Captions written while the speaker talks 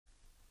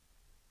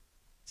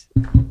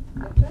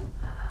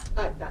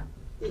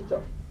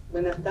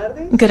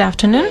Good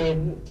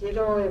afternoon.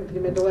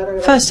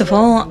 First of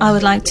all, I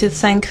would like to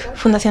thank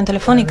Fundación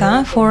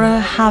Telefónica for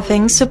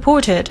having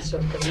supported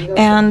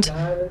and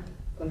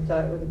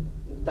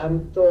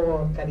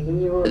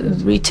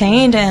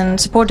retained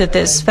and supported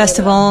this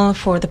festival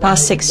for the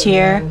past 6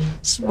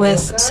 years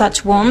with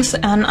such warmth.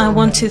 And I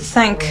want to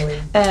thank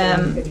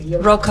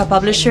Roca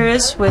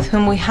Publishers, with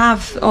whom we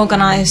have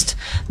organized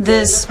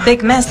this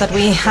big mess that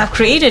we have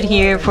created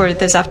here for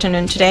this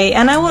afternoon today.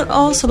 And I would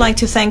also like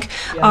to thank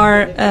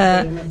our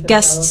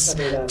guests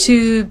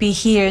to be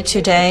here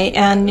today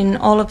and in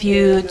all of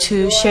you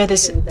to share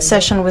this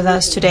session with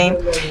us today.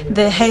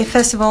 The Hay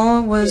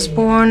Festival was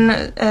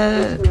born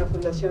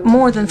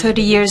more than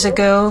 30 years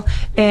ago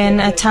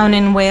in a town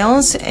in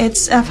Wales.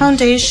 It's a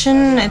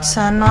foundation, it's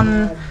a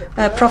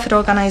non-profit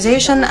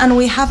organization, and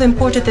we have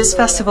imported this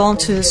festival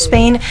to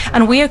Spain,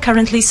 and we are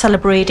currently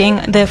celebrating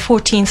the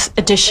 14th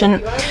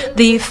edition.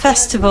 The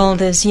festival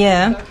this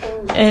year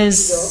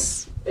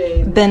has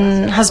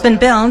been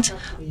built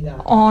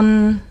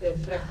on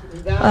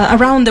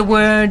around the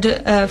word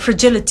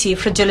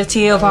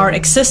fragility of our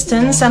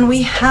existence, and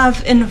we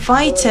have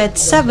invited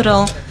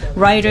several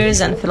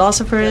writers and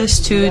philosophers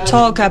to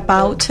talk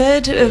about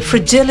it,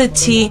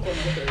 fragility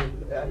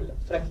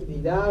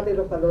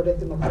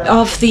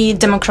of the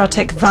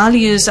democratic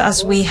values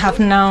as we have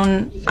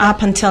known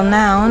up until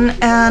now,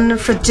 and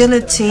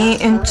fragility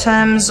in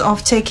terms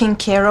of taking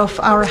care of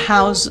our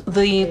house,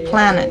 the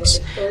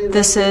planet.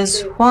 This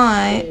is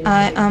why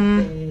I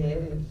am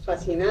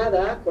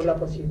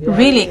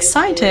really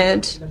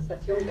excited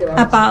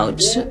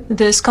about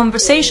this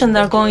conversation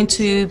that we're going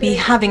to be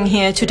having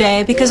here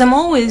today, because I'm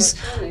always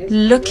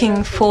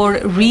looking for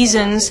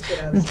reasons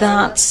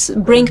that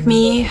bring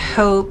me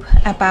hope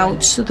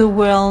about the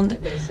world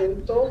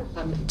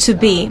to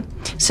be.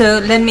 So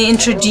let me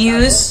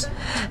introduce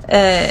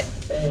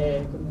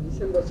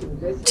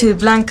to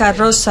Blanca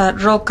Rosa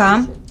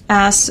Roca,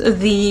 as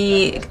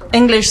the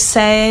English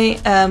say,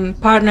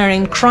 partner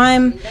in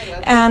crime.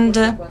 And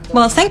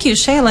well, thank you,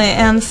 Shayla,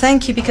 and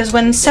thank you, because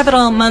when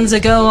several months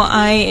ago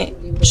I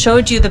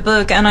showed you the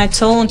book and I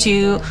told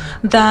you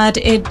that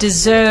it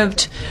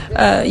deserved,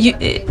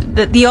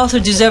 that the author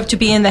deserved to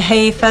be in the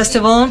Hay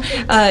Festival,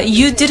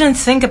 you didn't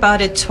think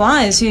about it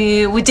twice.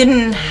 We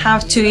didn't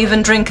have to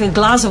even drink a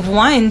glass of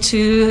wine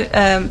to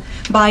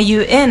buy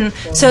you in.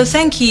 So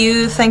thank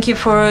you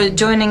for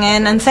joining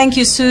in, and thank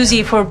you,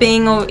 Suzy, for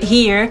being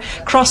here,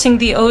 crossing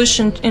the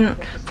ocean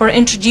for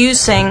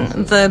introducing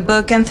the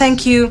book, and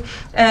thank you,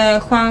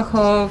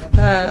 Juanjo,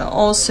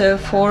 also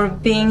for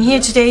being here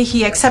today.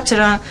 He accepted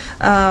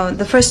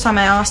the first time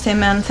I asked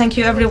him, and thank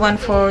you everyone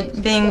for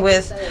being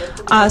with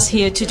us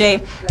here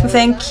today.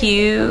 Thank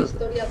you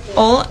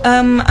all.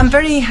 I'm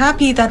very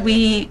happy that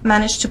we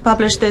managed to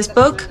publish this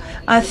book.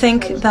 I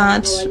think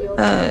that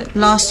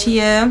last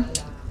year,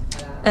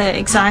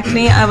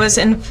 exactly, I was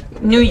in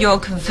New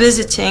York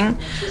visiting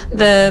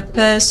the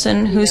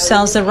person who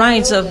sells the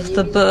rights of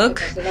the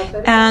book,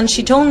 and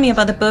she told me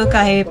about the book.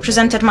 I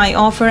presented my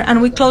offer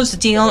and we closed the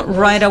deal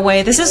right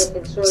away. This is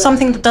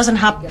something that doesn't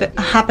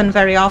happen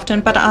very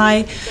often, but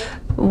I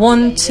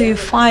want to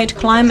fight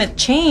climate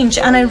change,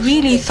 and I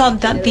really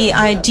thought that the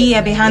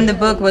idea behind the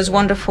book was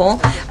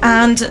wonderful.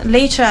 And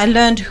later I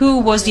learned who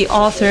was the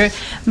author,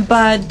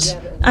 but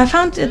I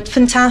found it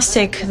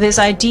fantastic, this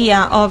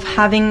idea of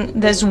having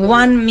this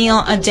one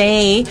meal a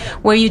day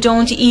where you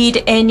don't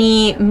eat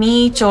any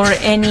meat or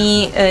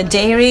any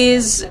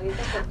dairies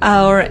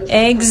or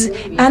eggs,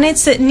 and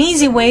it's an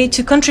easy way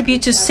to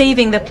contribute to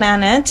saving the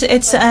planet.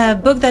 It's a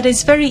book that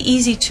is very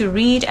easy to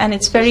read, and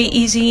it's very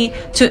easy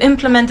to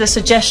implement the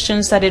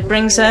suggestions that it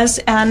brings us,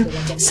 and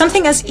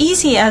something as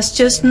easy as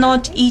just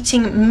not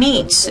eating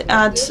meat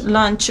at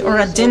lunch or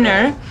at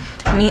dinner,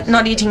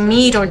 not eating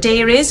meat or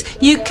dairies,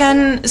 you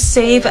can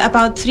save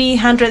about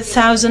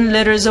 300,000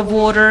 liters of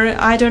water.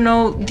 I don't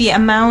know the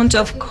amount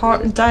of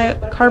carbon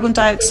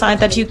dioxide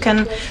that you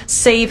can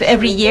save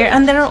every year.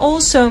 And there are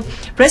also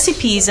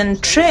recipes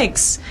and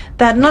tricks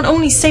that not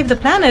only save the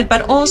planet,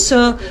 but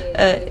also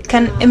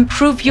can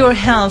improve your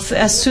health.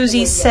 As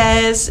Suzy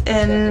says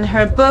in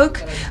her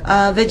book,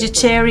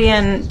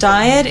 vegetarian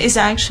diet is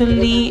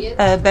actually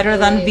better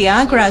than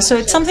Viagra. So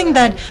it's something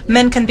that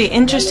men can be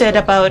interested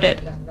about it.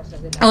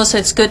 Also,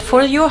 it's good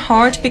for your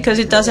heart because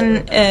it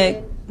doesn't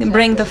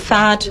bring the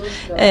fat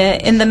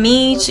in the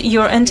meat.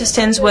 Your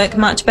intestines work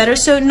much better.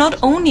 So not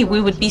only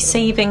we would be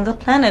saving the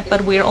planet,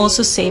 but we're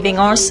also saving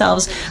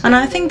ourselves. And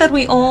I think that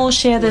we all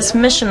share this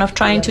mission of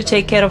trying to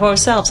take care of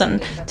ourselves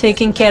and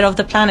taking care of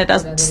the planet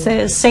at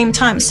the same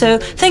time. So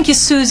thank you,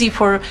 Suzy,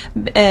 for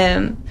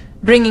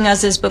bringing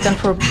us this book and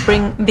for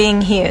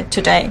being here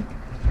today.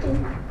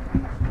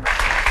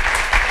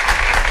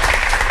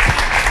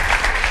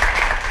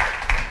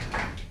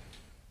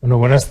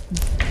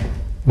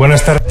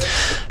 Buenas tardes.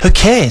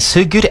 Okay,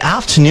 so good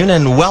afternoon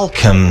and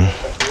welcome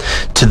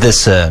to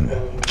this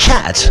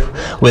chat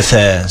with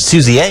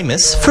Suzy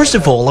Amis. First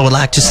of all, I would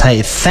like to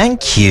say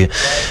thank you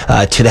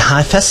to the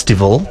Hay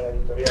Festival,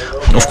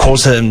 of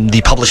course,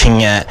 the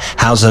publishing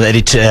house of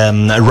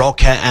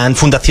Roca and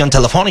Fundación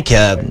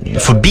Telefónica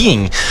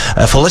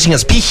for letting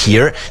us be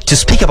here to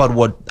speak about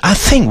what I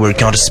think we're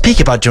going to speak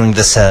about during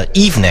this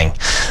evening.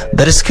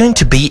 That is going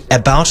to be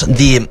about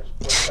the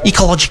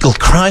ecological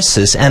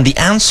crisis and the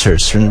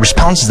answers and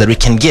responses that we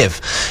can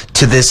give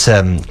to this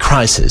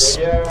crisis.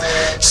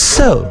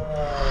 So,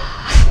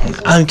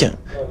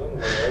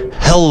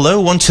 hello,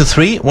 1, 2,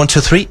 3, 1,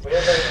 2, 3.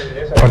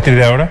 A partir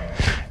de ahora,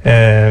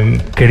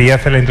 quería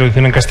hacer la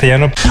introducción en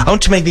castellano. I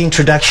want to make the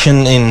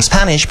introduction in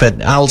Spanish,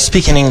 but I'll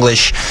speak in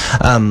English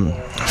from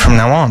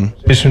now on.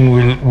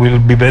 Will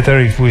be better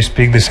if we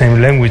speak the same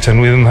language and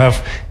we don't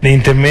have the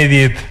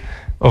intermediate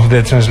of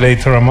the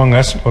translator among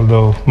us,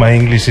 although my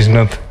English is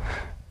not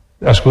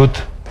as good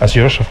as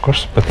yours, of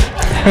course, but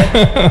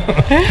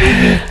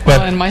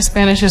well, and my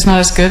Spanish is not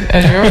as good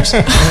as yours.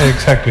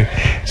 Exactly.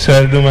 So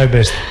I'll do my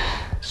best.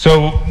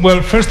 So,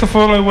 well, first of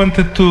all, I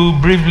wanted to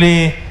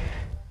briefly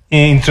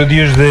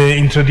introduce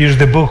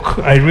the book.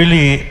 I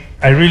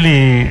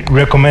really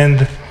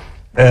recommend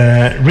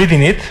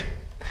reading it.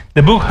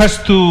 The book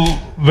has two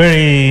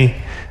very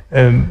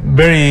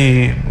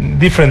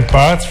different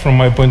parts from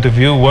my point of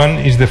view. One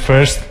is the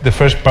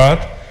first part,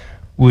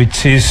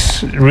 which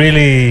is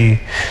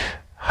really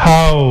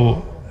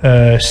how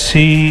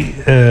she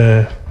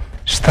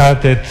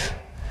started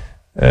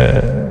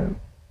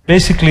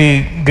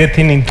basically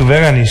getting into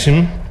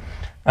veganism,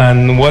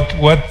 and what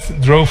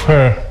drove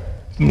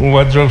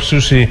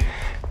Suzy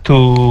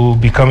to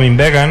becoming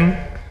vegan,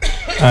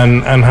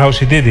 and how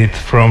she did it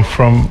from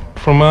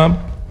a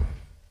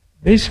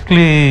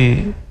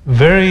basically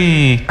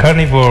very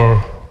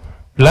carnivore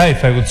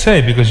life, I would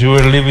say, because you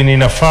were living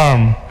in a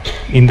farm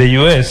in the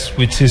US,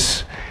 which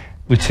is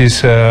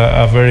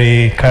a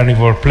very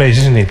carnivore place,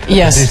 isn't it?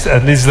 Yes.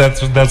 At least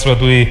that's what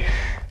we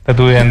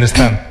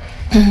understand.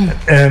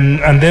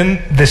 And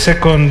then the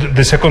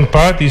second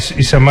part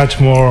is a much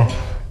more,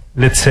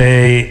 let's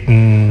say,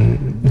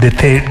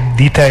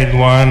 detailed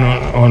one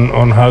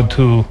on how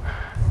to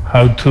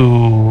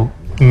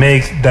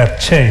make that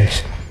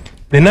change.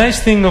 The nice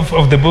thing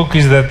of the book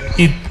is that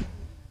it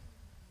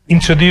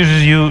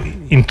introduces you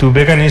into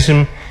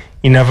veganism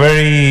in a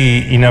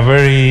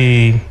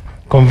very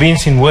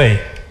convincing way,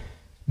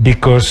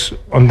 because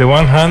on the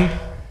one hand,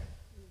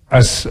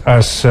 as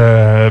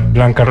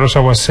Blanca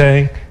Rosa was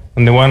saying,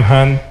 on the one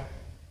hand,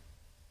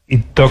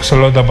 it talks a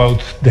lot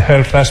about the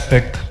health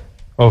aspect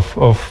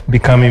of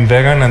becoming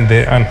vegan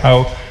and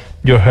how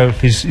your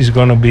health is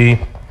going to be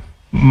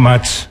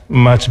much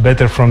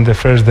better from the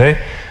first day.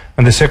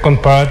 And the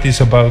second part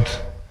is about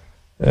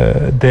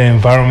the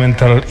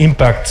environmental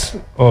impacts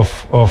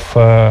of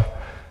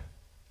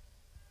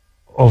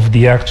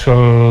the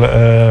actual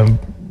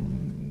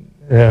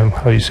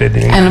how you say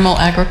the animal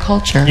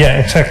agriculture. Yeah,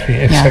 exactly.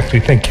 Yeah.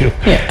 Thank you.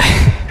 Yeah.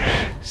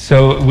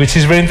 So, which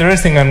is very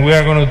interesting, and we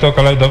are going to talk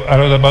a lot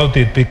about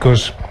it,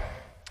 because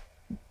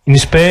in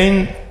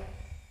Spain,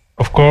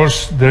 of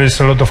course, there is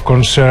a lot of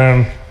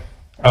concern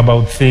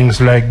about things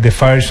like the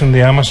fires in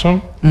the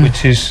Amazon,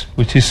 which is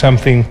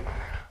something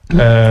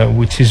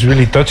which is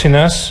really touching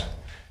us.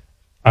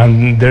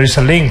 And there is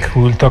a link,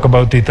 we will talk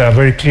about it, a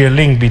very clear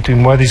link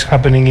between what is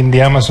happening in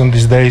the Amazon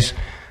these days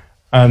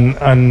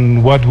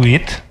and what we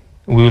eat.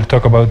 We will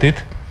talk about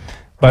it.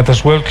 But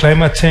as well,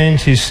 climate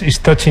change is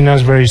touching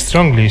us very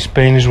strongly.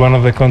 Spain is one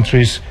of the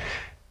countries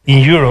in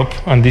Europe,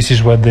 and this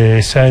is what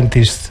the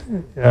scientists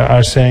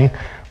are saying,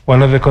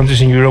 one of the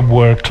countries in Europe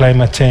where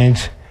climate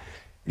change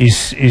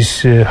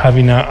is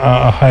having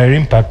a higher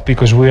impact,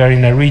 because we are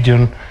in a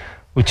region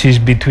which is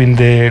between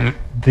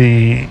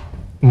the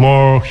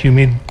more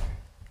humid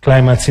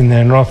climates in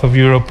the north of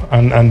Europe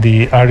and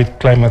the arid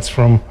climates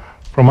from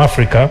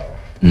Africa.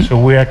 So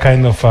we are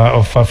kind of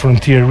a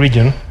frontier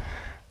region,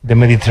 the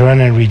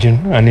Mediterranean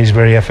region, and is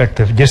very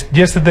effective. Just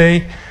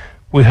yesterday,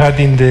 we had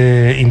in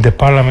the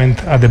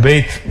Parliament a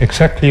debate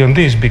exactly on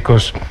this,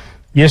 because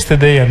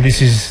yesterday, and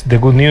this is the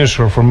good news,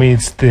 or for me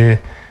it's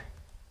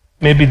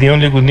maybe the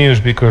only good news,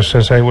 because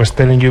as I was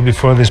telling you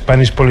before, the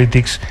Spanish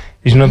politics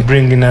is not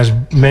bringing us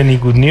many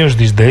good news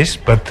these days,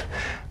 but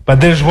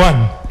there's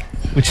one,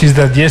 which is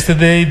that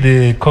yesterday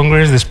the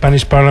Congress, the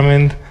Spanish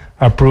Parliament,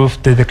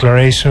 approved the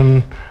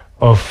declaration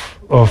of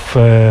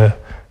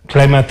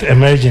climate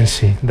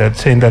emergency, that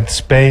saying that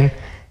Spain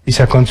is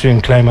a country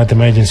in climate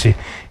emergency.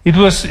 It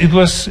was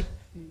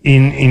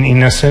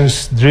in a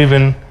sense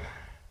driven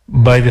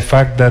by the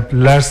fact that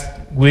last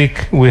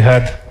week we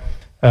had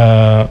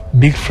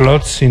big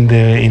floods in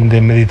the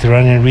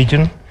Mediterranean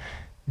region.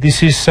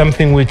 This is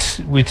something which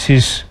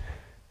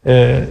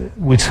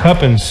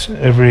happens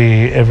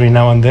every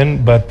now and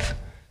then, but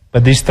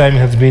this time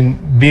has been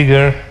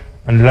bigger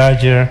and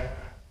larger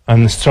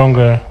and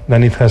stronger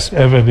than it has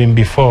ever been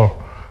before,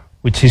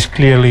 which is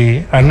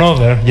clearly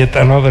yet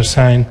another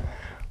sign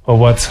of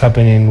what's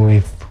happening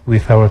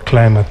with our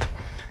climate.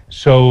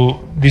 So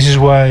this is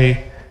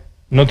why,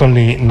 not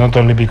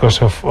only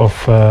because of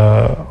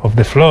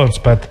the floods,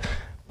 but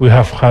we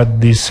have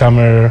had this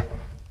summer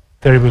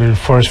terrible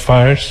forest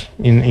fires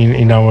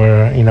in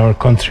our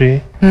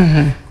country,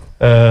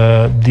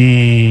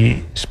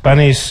 The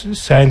Spanish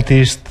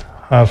scientists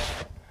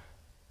have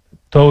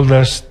told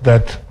us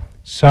that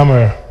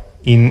summer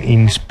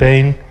in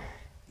Spain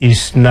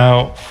is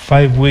now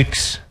 5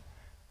 weeks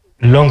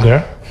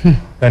longer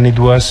than it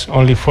was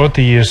only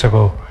 40 years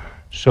ago.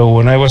 So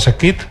when I was a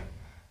kid,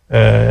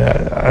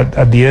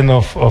 at the end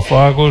of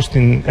August,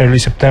 in early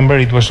September,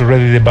 it was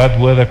already the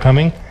bad weather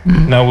coming.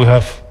 Now we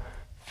have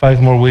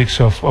 5 more weeks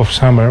of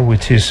summer,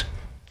 which is,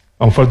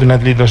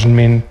 unfortunately, doesn't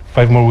mean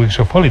 5 more weeks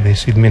of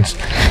holidays. It means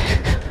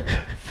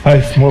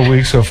 5 more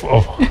weeks of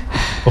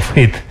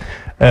heat.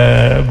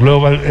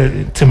 Global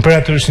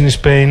temperatures in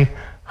Spain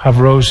have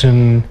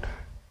risen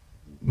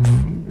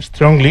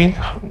strongly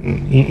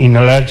in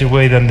a larger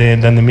way than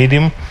the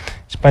medium.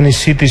 Spanish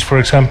cities, for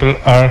example,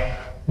 are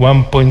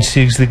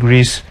 1.6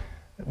 degrees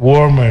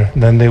warmer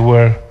than they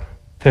were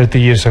 30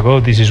 years ago.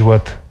 This is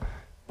what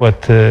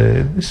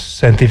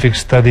scientific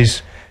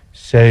studies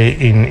say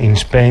in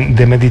Spain.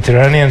 The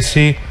Mediterranean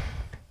Sea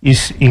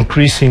is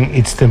increasing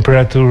its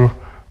temperature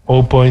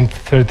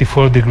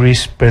 0.34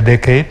 degrees per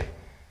decade.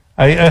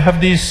 I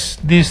have these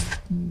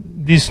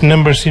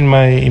numbers in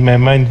my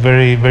mind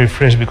very, very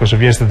fresh because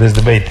of yesterday's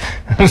debate.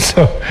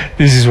 So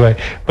this is why.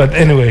 But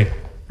anyway,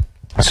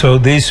 so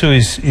the issue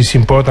is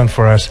important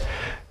for us,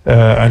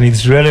 and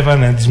it's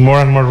relevant, and it's more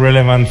and more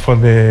relevant for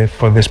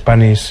the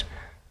Spanish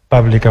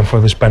public and for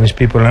the Spanish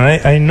people.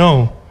 And I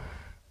know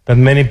that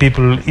many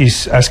people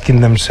is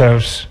asking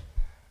themselves,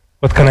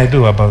 what can I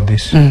do about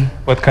this?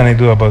 What can I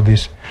do about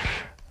this?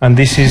 And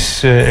this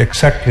is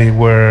exactly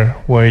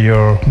where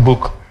your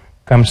book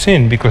comes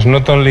in, because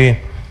not only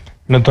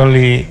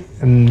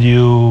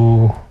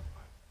you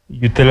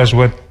tell us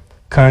what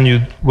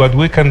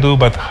we can do,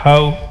 but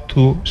how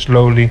to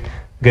slowly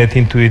get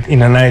into it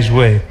in a nice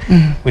way,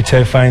 which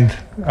I find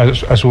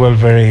as well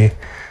very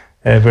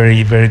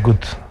very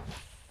good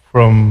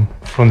from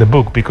the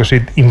book, because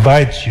it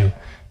invites you.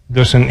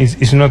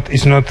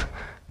 It's not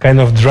kind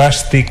of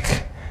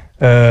drastic,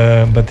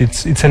 but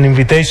it's an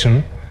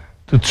invitation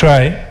to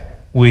try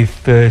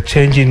with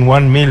changing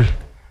 1 meal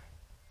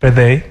per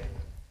day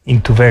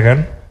into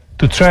vegan,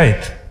 to try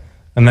it.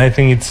 And I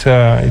think it's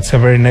a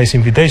very nice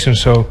invitation.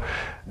 So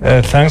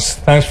thanks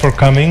for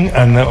coming.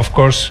 And of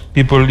course,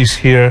 people is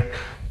here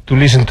to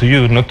listen to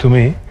you, not to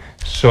me.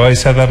 So I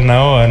sat up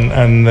now,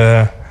 and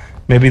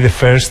maybe the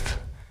first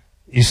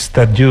is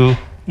that you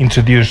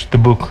introduce the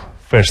book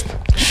first.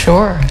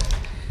 Sure.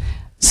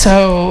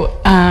 So,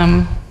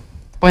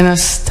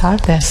 buenas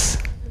tardes.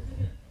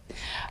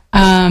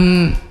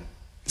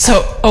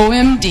 So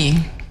OMD,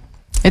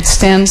 it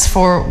stands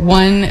for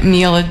 1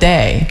 meal a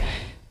day.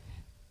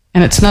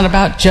 And it's not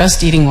about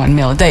just eating 1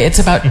 meal a day. It's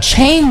about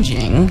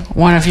changing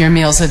one of your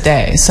meals a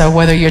day. So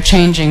whether you're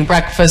changing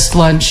breakfast,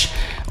 lunch,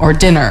 or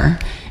dinner.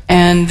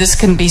 And this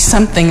can be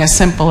something as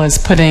simple as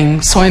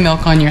putting soy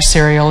milk on your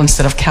cereal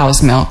instead of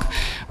cow's milk,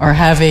 or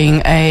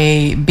having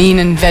a bean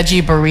and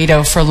veggie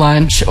burrito for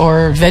lunch,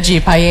 or veggie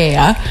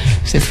paella,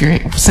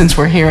 since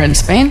we're here in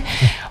Spain,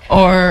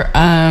 or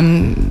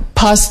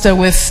pasta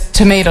with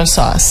tomato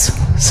sauce.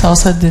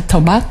 Salsa de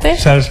tomate?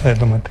 Salsa de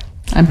tomate.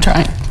 I'm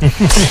trying.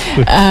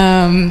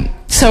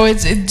 So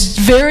it's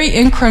very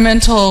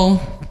incremental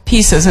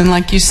pieces, and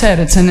like you said,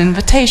 it's an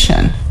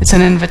invitation. It's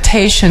an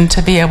invitation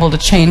to be able to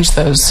change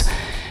those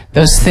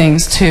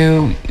things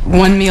to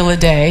 1 meal a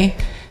day.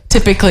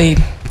 Typically,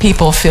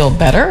 people feel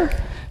better,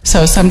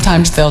 so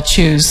sometimes they'll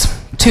choose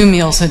 2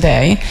 meals a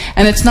day.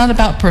 And it's not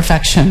about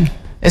perfection.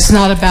 It's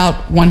not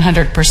about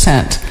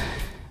 100%.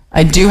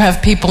 I do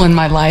have people in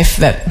my life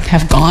that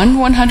have gone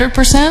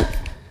 100%,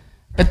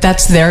 but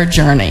that's their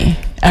journey.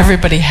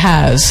 Everybody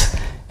has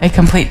a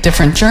complete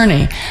different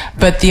journey.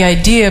 But the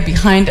idea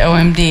behind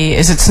OMD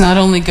is it's not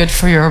only good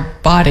for your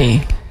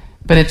body,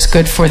 but it's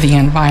good for the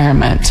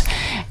environment.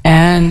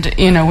 And,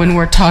 you know, when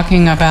we're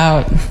talking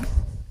about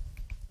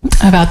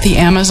the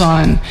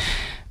Amazon,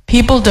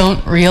 people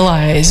don't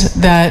realize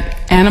that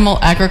animal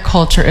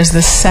agriculture is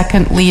the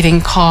second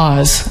leading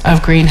cause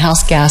of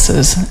greenhouse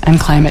gases and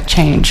climate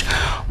change,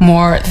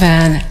 more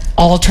than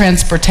all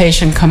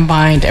transportation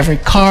combined, every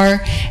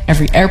car,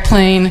 every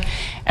airplane,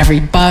 every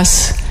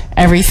bus,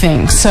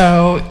 everything.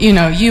 So, you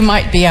know, you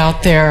might be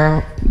out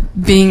there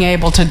being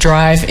able to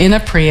drive in a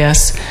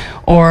Prius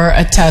or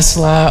a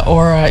Tesla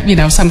or a, you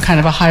know, some kind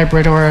of a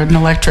hybrid or an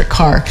electric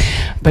car.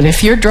 But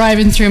if you're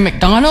driving through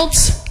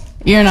McDonald's,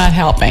 you're not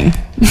helping.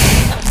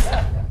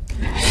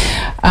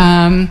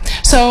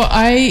 So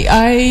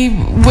I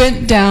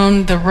went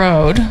down the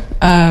road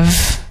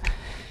of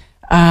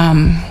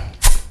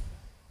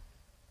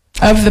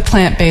the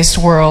plant-based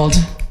world.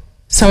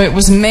 So it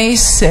was May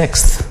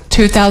 6th,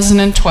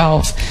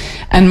 2012,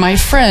 and my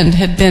friend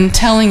had been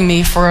telling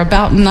me for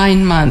about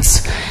 9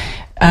 months.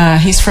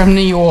 He's from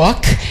New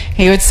York.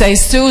 He would say,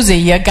 Suzy,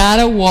 you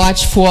gotta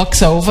watch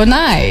Forks Over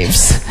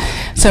Knives.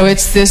 So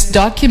it's this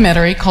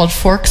documentary called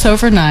Forks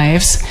Over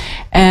Knives,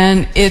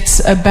 and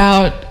it's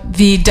about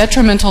the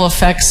detrimental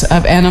effects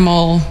of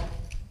animal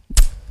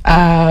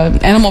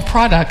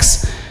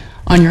products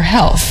on your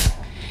health.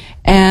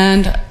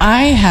 And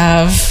I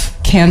have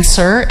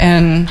cancer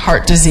and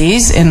heart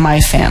disease in my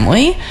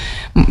family.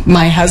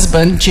 My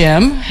husband,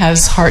 Jim,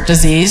 has heart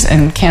disease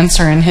and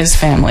cancer in his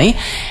family,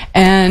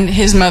 and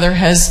his mother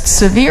has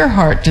severe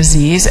heart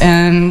disease,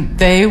 and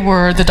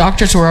the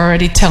doctors were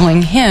already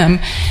telling him,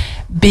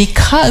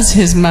 because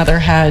his mother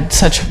had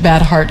such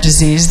bad heart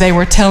disease, they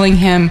were telling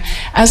him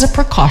as a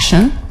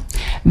precaution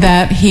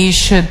that he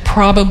should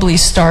probably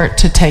start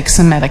to take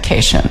some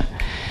medication.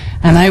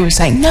 And I was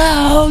saying,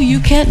 no, you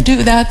can't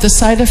do that. The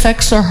side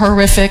effects are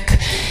horrific.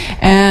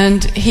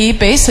 And he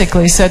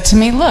basically said to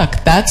me, look,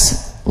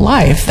 that's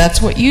life.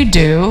 That's what you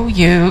do.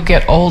 You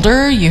get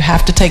older, you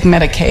have to take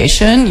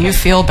medication, you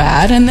feel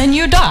bad, and then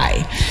you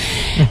die.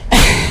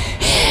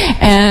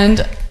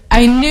 And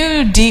I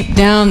knew deep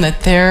down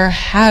that there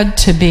had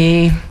to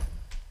be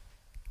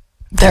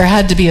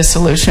a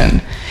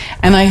solution.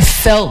 And I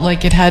felt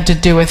like it had to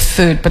do with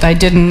food, but I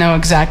didn't know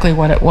exactly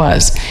what it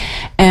was.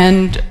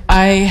 And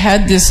I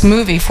had this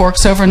movie,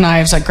 Forks Over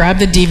Knives. I grabbed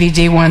the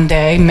DVD one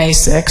day, May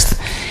 6th,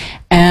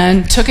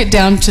 and took it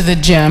down to the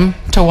gym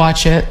to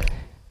watch it.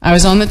 I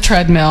was on the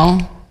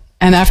treadmill,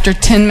 and after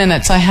 10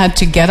 minutes, I had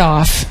to get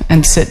off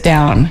and sit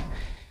down.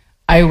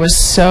 I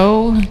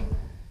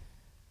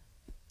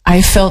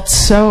felt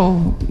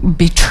so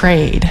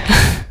betrayed.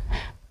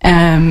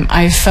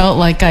 I felt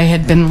like I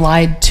had been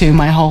lied to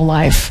my whole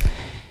life.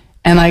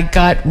 And I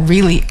got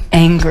really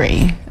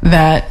angry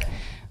that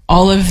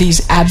all of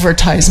these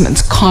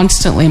advertisements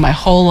constantly my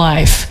whole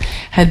life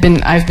I've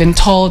been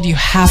told you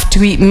have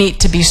to eat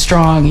meat to be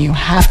strong, you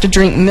have to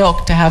drink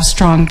milk to have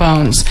strong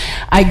bones.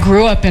 I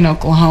grew up in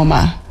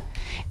Oklahoma,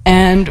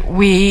 and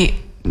we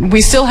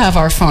still have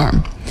our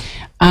farm.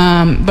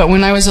 But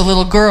when I was a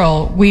little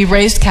girl, we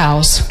raised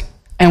cows,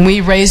 and we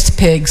raised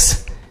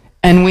pigs,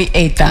 and we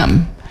ate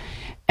them.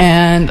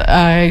 And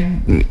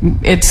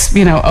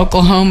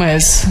Oklahoma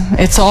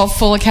it's all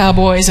full of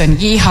cowboys and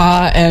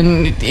yeehaw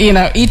and,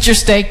 eat your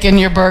steak and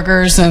your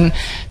burgers and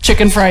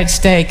chicken fried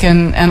steak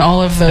and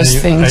all of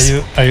those things.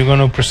 Are you going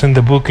to present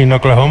the book in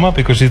Oklahoma?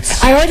 Because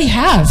I already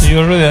have. You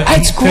already have?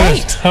 It's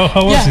great.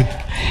 How was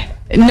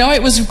it? No,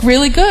 it was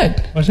really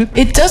good. Was it?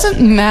 It doesn't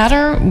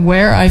matter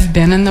where I've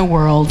been in the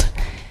world,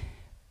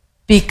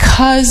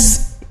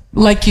 because,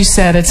 like you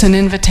said, it's an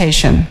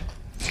invitation.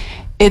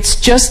 It's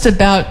just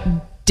about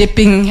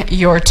dipping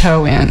your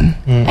toe in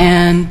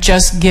and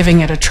just giving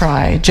it a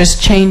try,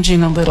 just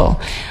changing a little.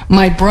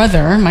 My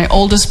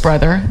oldest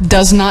brother,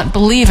 does not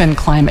believe in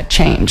climate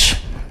change.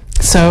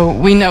 So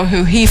we know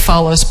who he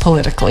follows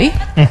politically.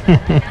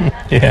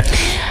 Yeah.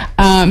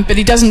 But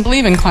he doesn't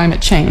believe in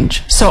climate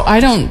change. So I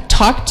don't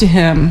talk to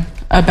him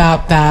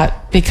about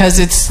that, because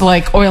it's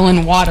like oil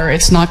and water.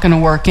 It's not going to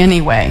work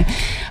anyway.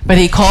 But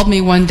he called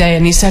me one day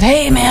and he said,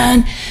 hey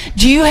man,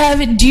 do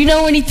you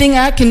know anything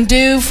I can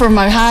do for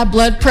my high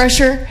blood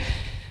pressure?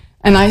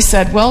 And I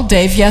said, well,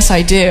 Dave, yes,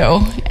 I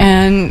do.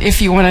 And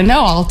if you want to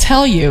know, I'll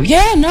tell you.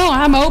 Yeah, no,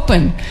 I'm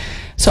open.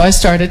 So I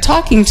started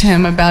talking to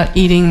him about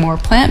eating more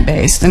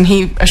plant-based, and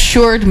he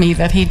assured me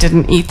that he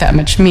didn't eat that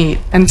much meat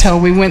until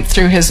we went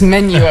through his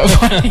menu of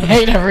what he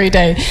ate every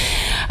day.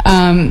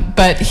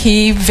 But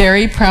he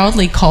very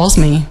proudly calls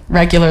me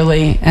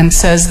regularly and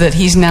says that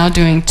he's now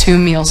doing 2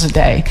 meals a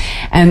day.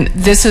 And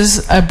this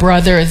is a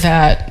brother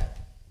that,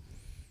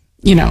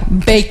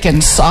 bacon,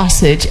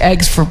 sausage,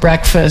 eggs for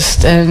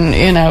breakfast,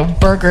 and,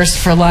 burgers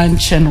for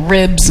lunch, and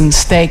ribs and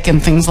steak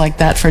and things like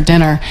that for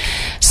dinner.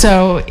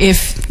 So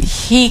if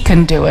he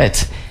can do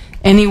it,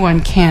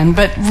 anyone can.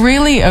 But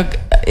really,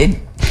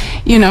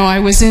 I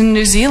was in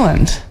New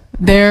Zealand.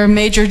 Their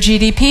major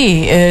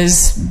GDP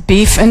is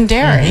beef and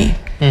dairy.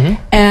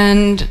 Mm-hmm.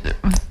 And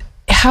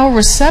how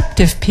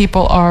receptive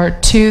people are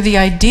to the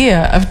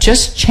idea of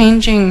just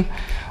changing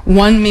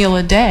 1 meal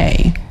a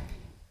day.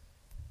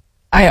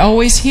 I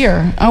always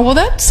hear, oh, well,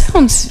 that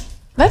sounds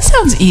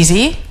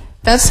easy.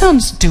 That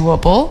sounds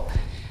doable.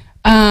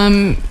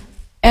 And,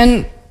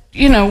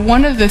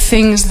 one of the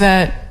things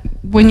that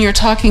when you're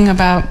talking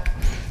about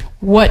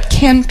what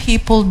can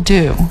people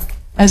do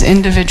as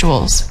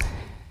individuals,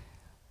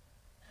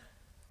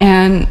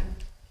 and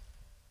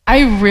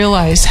I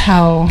realize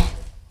how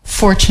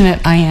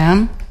fortunate I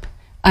am.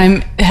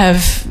 I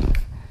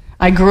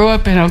grew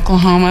up in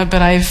Oklahoma,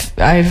 but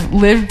I've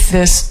lived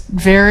this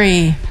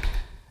very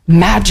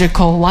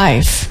magical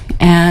life,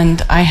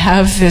 and I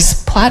have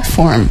this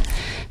platform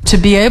to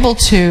be able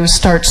to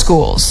start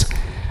schools.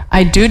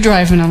 I do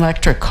drive an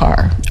electric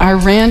car. Our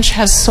ranch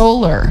has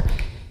solar.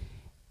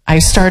 I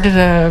started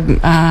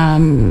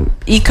a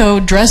eco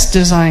dress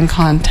design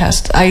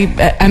contest. I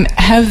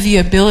have the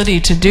ability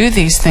to do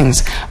these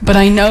things, but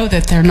I know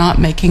that they're not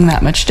making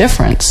that much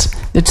difference.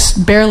 It's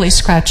barely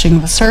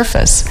scratching the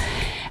surface.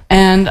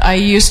 And I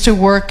used to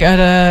work at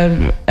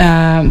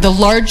the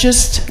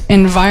largest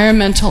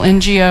environmental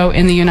NGO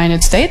in the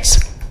United States,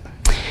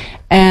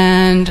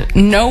 and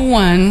no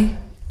one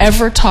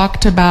ever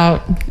talked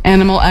about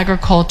animal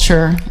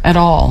agriculture at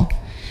all.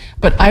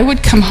 But I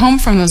would come home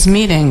from those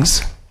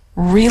meetings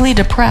really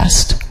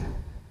depressed.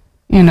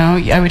 You know,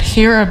 I would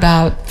hear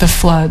about the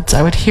floods,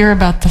 I would hear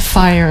about the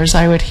fires,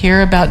 I would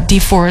hear about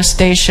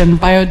deforestation,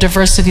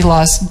 biodiversity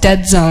loss,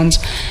 dead zones,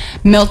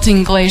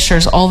 melting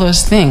glaciers, all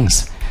those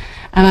things.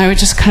 And I would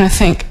just kind of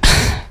think,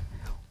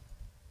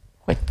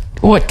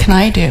 what can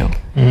I do?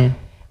 Mm-hmm.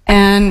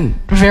 And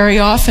very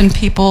often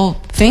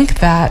people think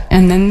that,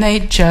 and then they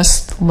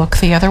just look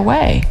the other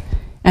way,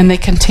 and they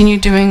continue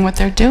doing what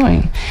they're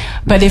doing.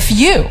 But if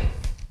you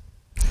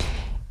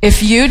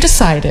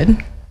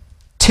decided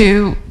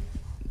to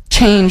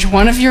change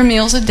one of your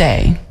meals a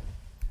day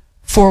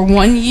for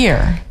 1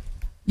 year,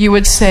 you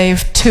would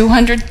save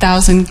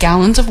 200,000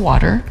 gallons of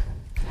water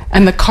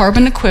and the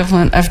carbon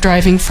equivalent of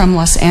driving from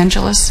Los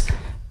Angeles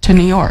to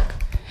New York.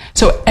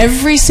 So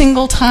every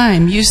single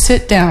time you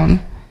sit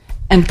down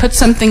and put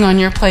something on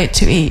your plate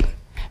to eat,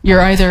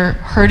 you're either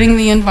hurting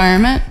the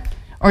environment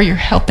or you're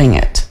helping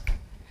it.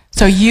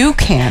 So you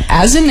can,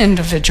 as an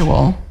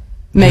individual,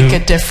 make a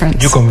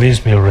difference. You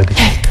convinced me already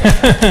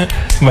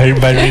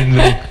by reading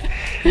the book.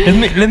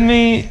 Let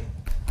me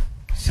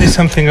say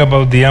something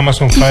about the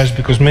Amazon fires,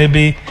 because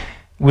maybe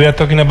we are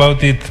talking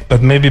about it,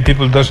 but maybe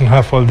people doesn't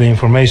have all the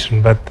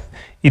information. But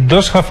it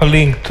does have a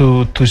link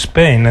to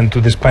Spain and to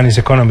the Spanish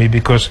economy,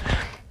 because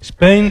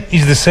Spain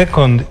is the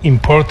second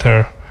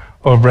importer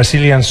of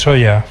Brazilian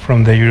soya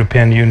from the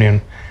European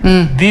Union.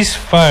 These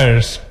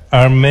fires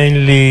are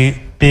mainly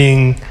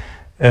being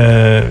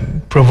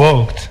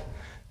provoked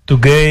to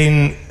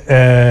gain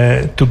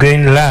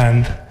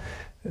land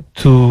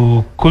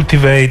to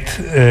cultivate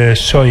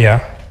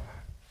soya,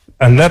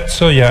 and that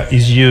soya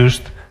is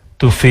used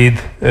to feed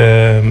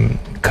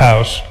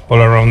cows all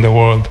around the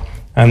world,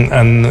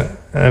 and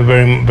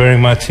very, very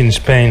much in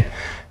Spain.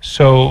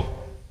 So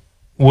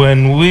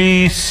when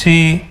we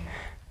see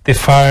the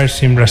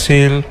fires in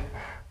Brazil,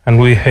 and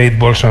we hate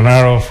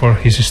Bolsonaro for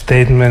his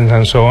statements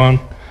and so on,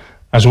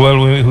 as well,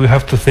 we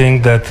have to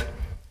think that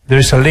there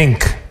is a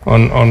link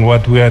on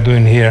what we are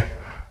doing here.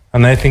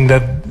 And I think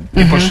that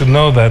people should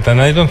know that. And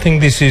I don't think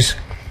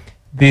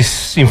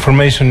this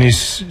information is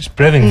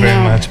spreading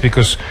very much,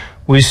 because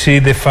we see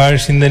the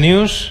fires in the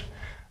news,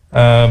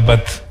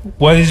 but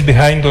what is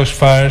behind those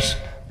fires,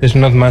 there's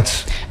not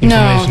much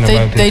information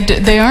about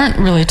it. They aren't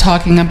really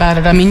talking about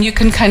it. I mean, you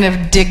can kind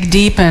of dig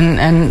deep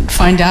and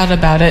find out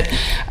about it.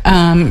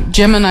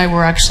 Jim and I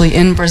were actually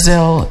in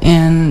Brazil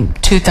in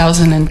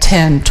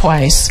 2010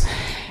 twice,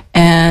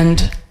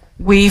 and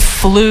we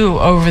flew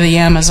over the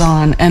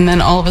Amazon, and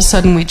then all of a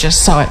sudden we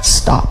just saw it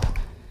stop.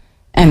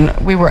 And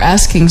we were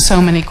asking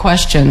so many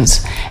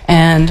questions,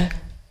 and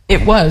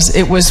it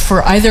was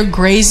for either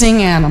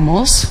grazing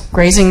animals,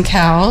 grazing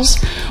cows,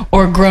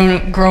 or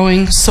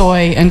growing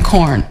soy and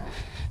corn.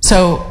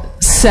 So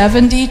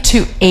 70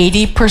 to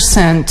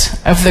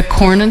 80% of the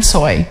corn and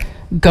soy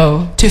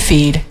go to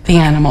feed the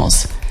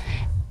animals.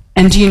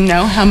 And do you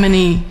know how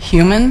many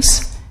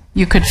humans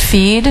you could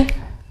feed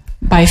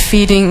by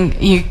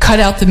feeding? You cut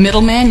out the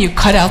middleman, you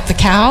cut out the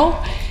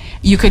cow,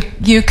 you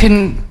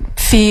can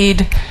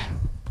feed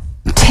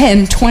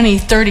 10, 20,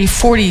 30,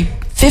 40,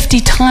 50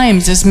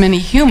 times as many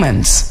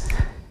humans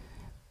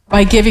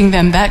by giving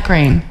them that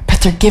grain,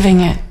 but they're giving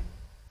it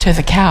to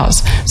the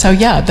cows. So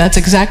yeah, that's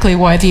exactly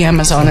why the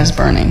Amazon is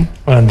burning.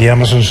 Well, the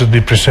Amazon should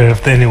be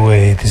preserved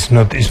anyway. It's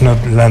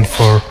not land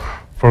for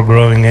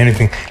growing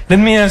anything. Let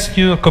me ask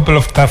you a couple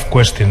of tough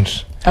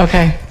questions.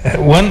 Okay.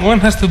 One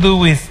has to do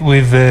with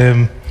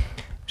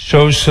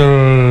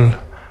social,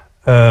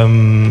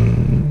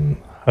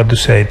 how to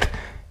say it,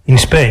 in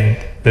Spain.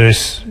 There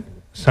is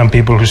some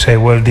people who say,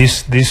 well,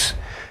 this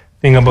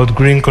thing about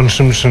green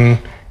consumption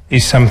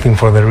is something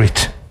for the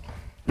rich.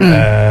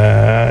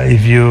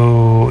 If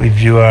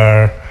you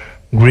are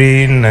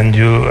green and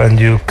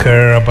you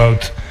care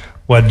about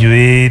what you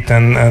eat,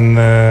 and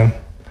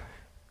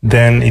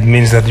then it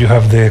means that you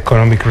have the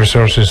economic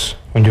resources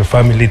on your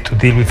family to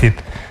deal with it.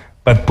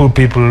 But poor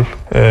people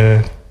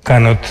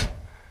cannot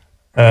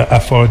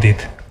afford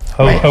it.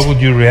 How would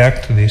you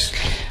react to this?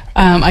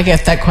 I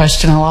get that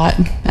question a lot,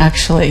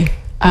 actually.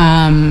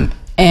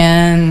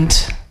 And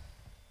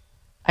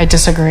I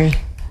disagree.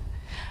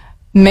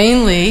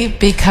 Mainly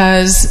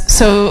because,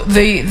 so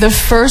the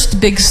first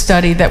big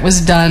study that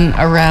was done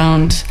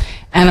around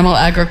animal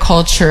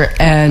agriculture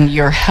and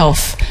your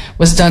health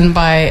was done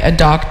by a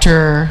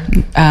doctor,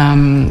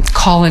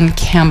 Colin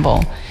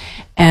Campbell.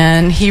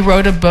 And he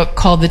wrote a book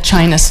called The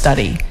China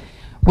Study,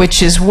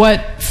 which is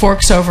what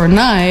Forks Over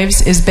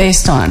Knives is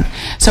based on.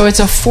 So it's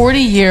a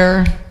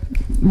 40-year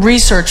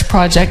research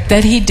project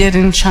that he did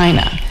in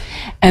China.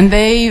 And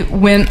they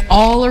went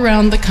all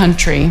around the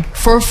country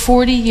for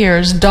 40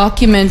 years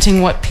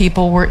documenting what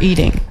people were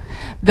eating.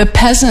 The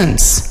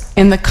peasants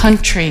in the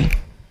country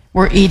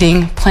were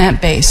eating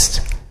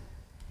plant-based.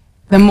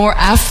 The more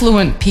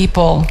affluent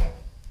people,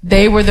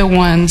 they were the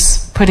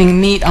ones putting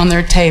meat on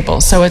their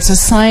table. So it's a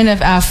sign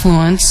of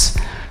affluence.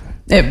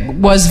 It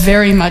was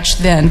very much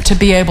then to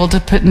be able to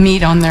put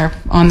meat on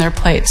their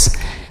plates.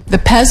 The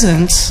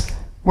peasants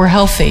were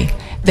healthy.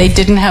 They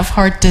didn't have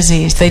heart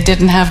disease. They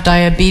didn't have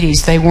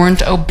diabetes. They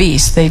weren't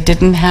obese. They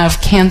didn't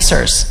have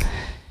cancers.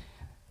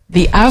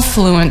 The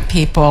affluent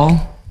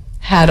people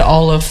had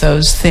all of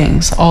those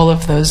things, all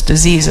of those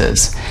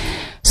diseases.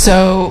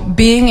 So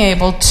being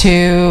able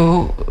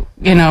to,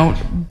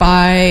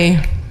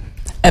 buy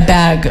a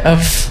bag of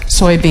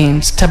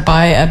soybeans, to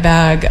buy a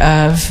bag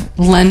of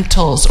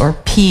lentils or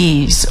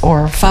peas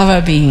or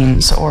fava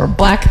beans or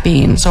black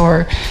beans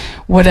or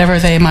whatever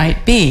they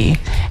might be,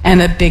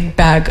 and a big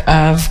bag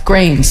of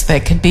grains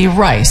that could be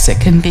rice, it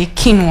can be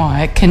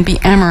quinoa, it can be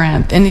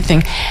amaranth,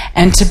 anything,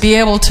 and to be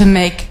able to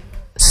make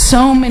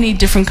so many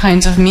different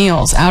kinds of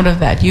meals out of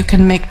that. You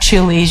can make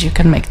chilies, you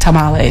can make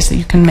tamales,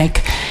 you can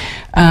make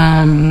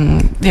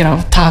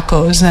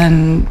tacos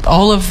and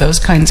all of those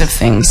kinds of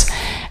things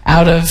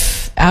out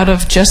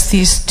of just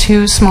these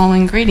two small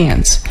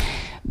ingredients.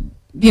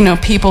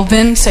 People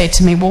then say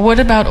to me, well, what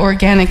about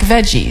organic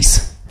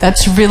veggies?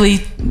 That's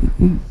really,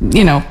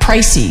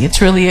 pricey. It's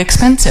really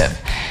expensive.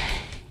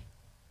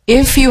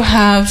 If you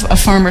have a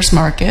farmer's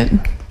market,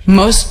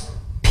 most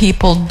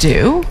people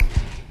do,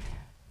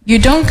 you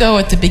don't go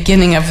at the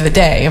beginning of the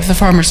day of the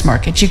farmer's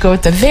market. You go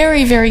at the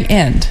very, very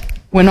end,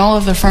 when all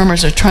of the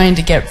farmers are trying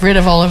to get rid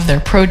of all of their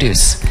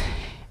produce,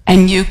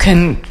 and you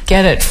can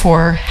get it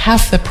for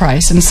half the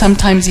price and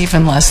sometimes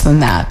even less than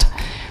that.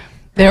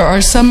 There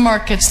are some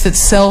markets that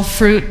sell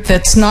fruit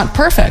that's not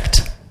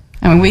perfect.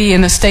 I mean, we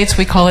in the States,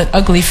 we call it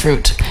ugly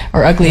fruit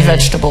or ugly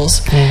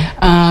vegetables.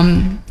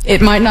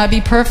 It might not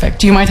be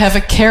perfect. You might have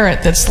a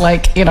carrot that's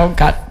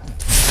got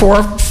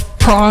 4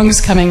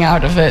 prongs coming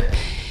out of it.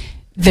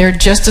 They're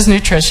just as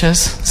nutritious.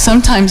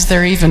 Sometimes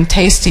they're even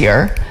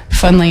tastier,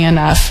 funnily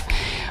enough.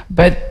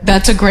 But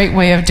that's a great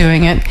way of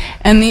doing it.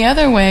 And the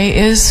other way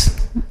is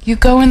you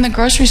go in the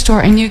grocery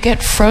store and you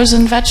get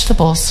frozen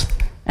vegetables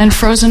and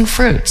frozen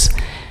fruits.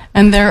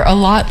 And they're a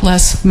lot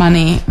less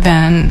money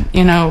than,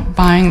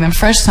 buying them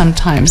fresh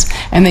sometimes.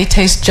 And they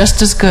taste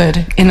just as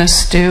good in a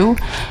stew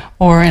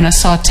or in a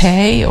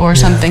saute or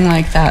something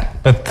like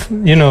that. But,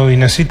 in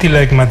a city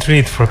like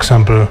Madrid, for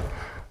example,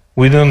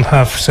 we don't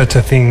have such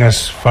a thing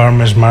as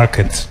farmers'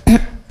 markets.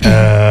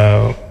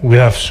 We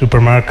have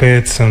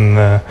supermarkets, and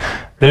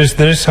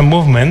there is a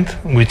movement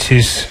which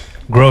is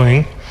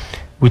growing,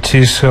 which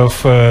is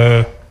of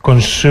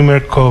consumer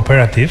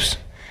cooperatives,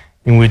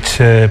 in which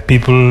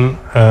people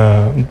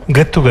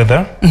get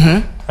together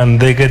and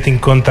they get in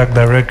contact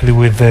directly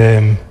with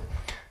the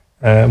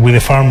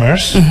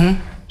farmers.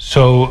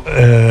 So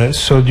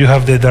you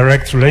have the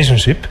direct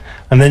relationship,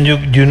 and then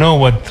you know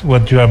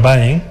what you are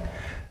buying,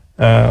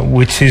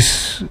 which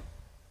is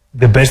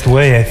the best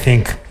way, I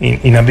think,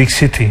 in a big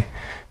city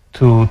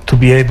to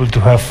be able to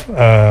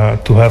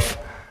have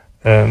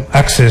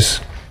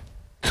access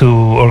to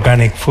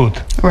organic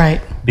food. Right.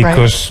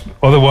 Because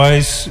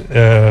otherwise,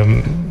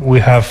 we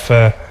have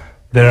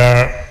there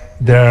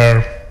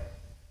are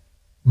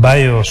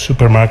bio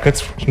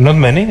supermarkets. Not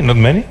many.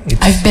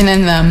 I've been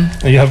in them.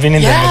 You have been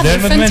in them,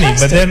 but they're not many.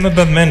 But they're not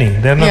that many.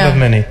 They're not that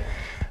many.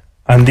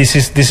 And this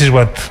is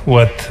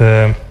what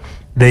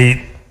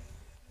they.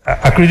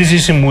 A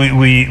criticism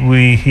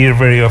we hear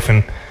very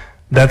often.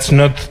 That's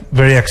not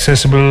very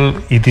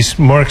accessible. It is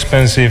more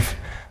expensive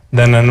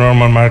than a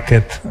normal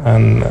market,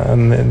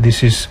 and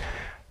this is.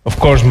 Of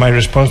course, my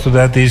response to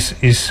that is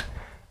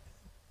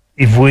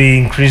if we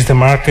increase the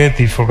market,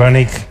 if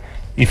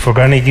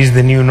organic is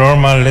the new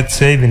normal, let's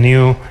say, the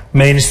new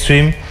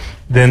mainstream,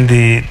 then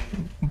the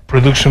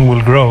production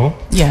will grow.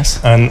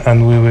 Yes.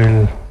 And we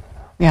will.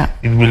 Yeah.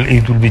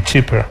 It will be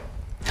cheaper.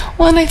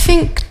 Well, and I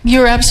think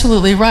you're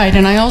absolutely right,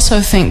 and I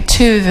also think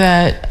too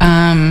that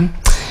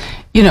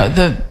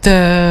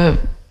the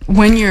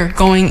when you're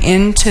going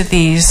into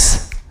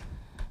these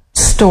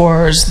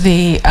stores,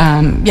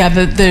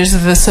 there's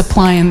the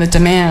supply and the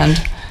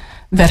demand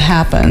that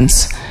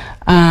happens,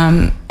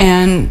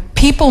 and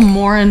people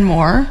more and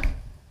more,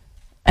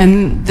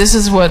 and this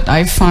is what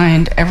I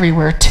find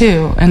everywhere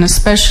too, and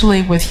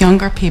especially with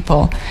younger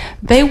people,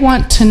 they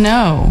want to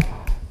know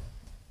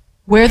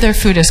where their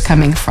food is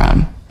coming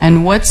from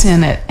and what's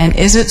in it, and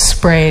is it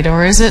sprayed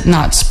or is it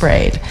not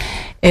sprayed.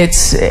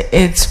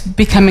 It's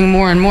becoming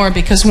more and more,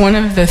 because one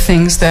of the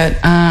things that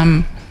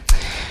I'm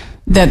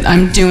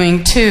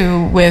doing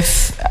too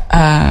with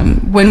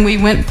when we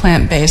went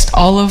plant-based,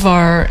 all of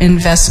our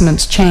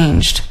investments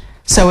changed.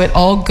 So it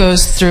all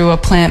goes through a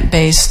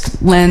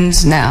plant-based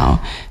lens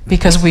now,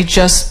 because we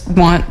just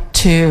want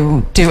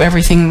to do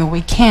everything that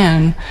we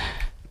can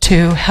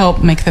to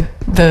help make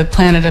the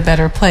planet a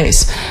better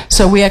place.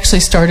 So we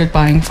actually started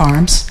buying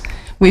farms.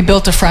 We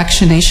built a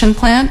fractionation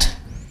plant.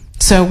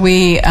 So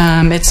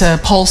it's a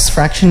pulse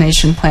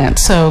fractionation plant,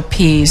 so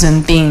peas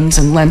and beans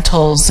and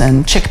lentils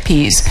and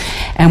chickpeas,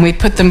 and we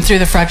put them through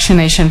the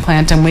fractionation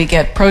plant, and we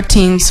get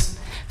proteins,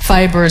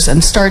 fibers,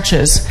 and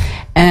starches.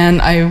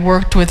 And I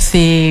worked with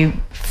the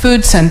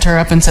food center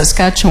up in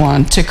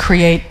Saskatchewan to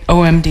create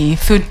OMD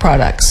food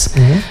products.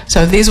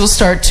 So these will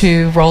start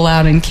to roll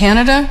out in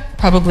Canada,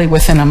 probably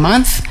within a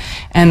month,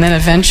 and then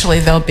eventually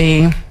they'll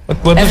be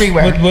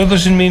everywhere. What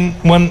does it mean,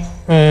 one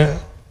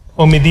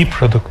OMD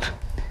product?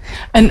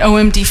 An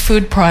OMD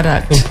food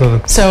product.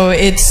 So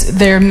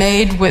they're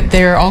made with,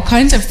 there are all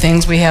kinds of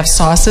things. We have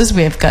sauces,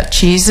 we have got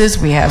cheeses,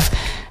 we have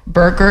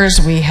burgers,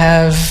 we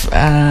have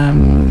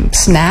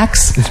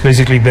snacks. It's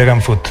basically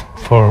vegan food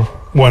for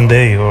one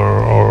day,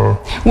 or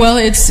well,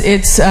 it's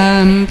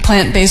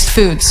plant-based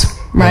foods,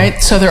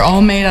 right? So they're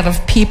all made out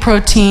of pea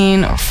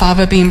protein or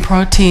fava bean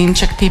protein,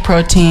 chickpea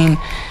protein,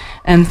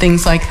 and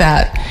things like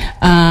that.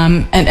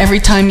 And every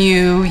time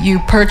you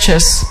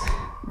purchase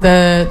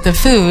the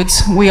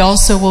foods, we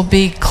also will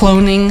be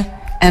cloning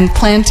and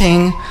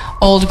planting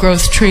old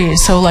growth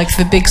trees. So like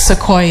the big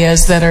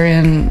sequoias that are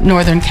in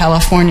Northern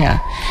California,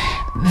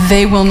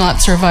 they will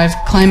not survive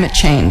climate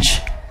change.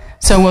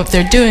 So what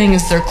they're doing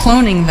is they're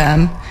cloning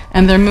them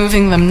and they're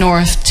moving them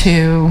north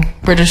to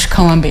British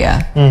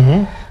Columbia.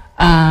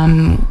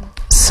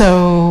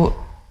 So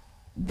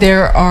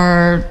there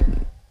are,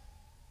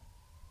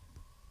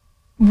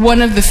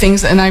 one of the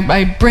things, and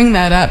I bring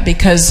that up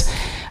because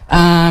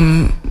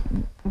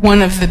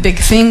one of the big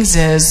things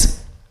is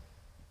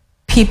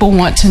people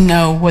want to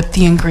know what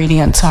the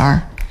ingredients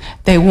are.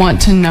 They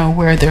want to know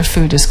where their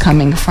food is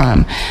coming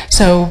from.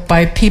 So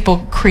by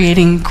people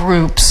creating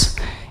groups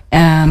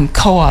and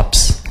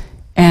co-ops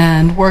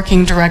and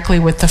working directly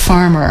with the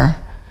farmer,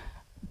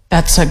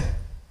 that's a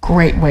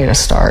great way to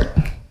start.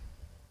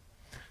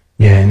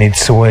 Yeah, and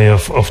it's a way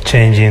of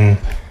changing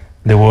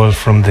the world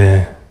from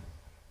the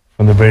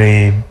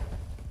very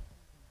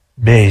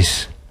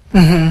base.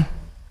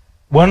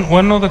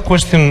 One other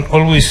question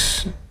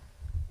always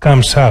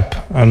comes up,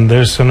 and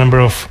there's a number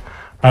of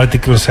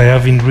articles I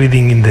have been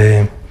reading in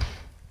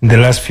the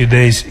last few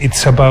days.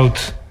 It's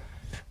about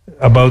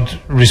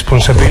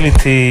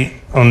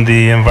responsibility on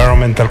the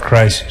environmental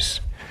crisis,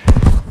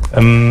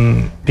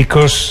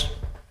 because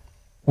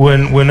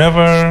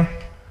whenever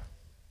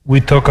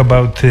we talk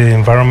about the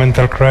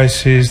environmental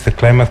crisis, the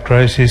climate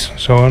crisis, and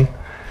so on,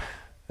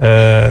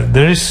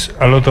 there is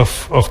a lot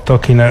of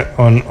talking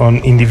on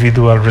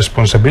individual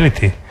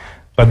responsibility,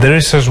 but there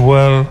is as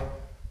well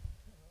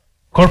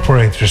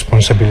corporate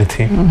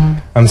responsibility.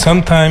 And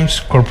sometimes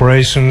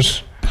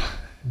corporations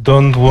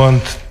don't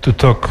want to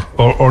talk,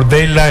 or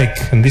they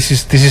like, and this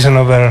is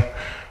another,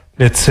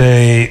 let's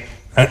say,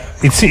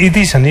 it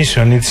is an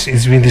issue, and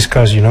it's been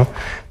discussed,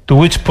 to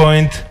which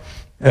point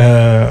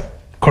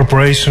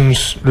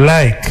corporations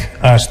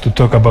like us to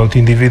talk about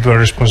individual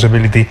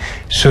responsibility,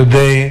 so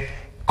they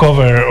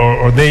cover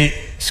or they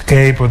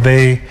escape or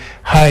they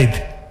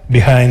hide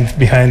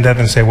behind that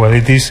and say, well,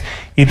 it is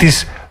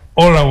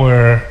all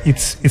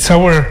it's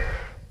our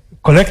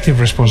collective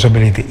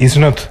responsibility. It's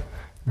not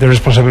the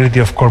responsibility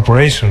of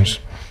corporations.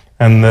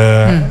 And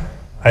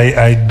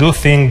I do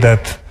think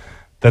that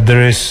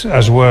there is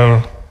as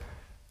well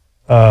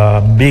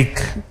a big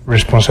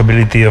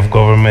responsibility of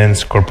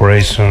governments,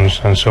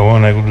 corporations, and so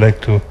on. I would like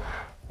to,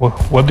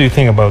 what do you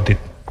think about it?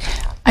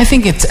 I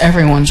think it's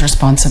everyone's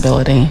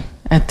responsibility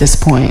at this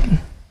point.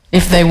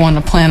 If they want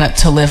a planet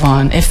to live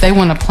on, if they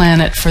want a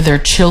planet for their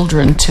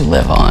children to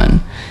live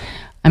on.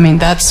 I mean,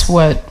 that's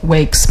what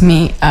wakes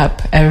me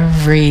up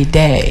every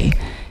day,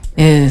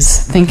 is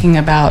thinking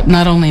about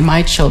not only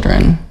my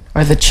children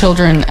or the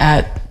children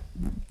at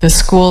the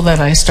school that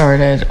I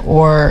started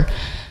or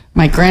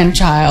my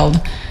grandchild,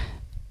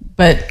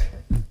 but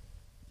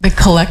the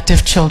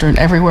collective children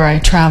everywhere I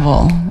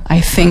travel.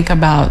 I think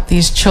about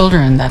these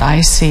children that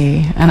I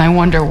see, and I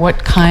wonder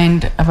what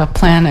kind of a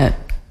planet.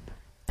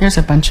 There's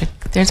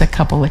a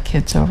couple of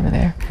kids over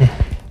there.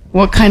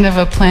 What kind of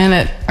a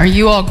planet are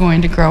you all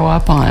going to grow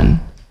up on?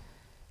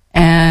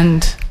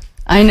 And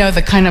I know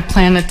the kind of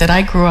planet that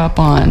I grew up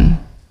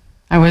on.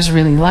 I was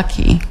really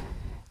lucky.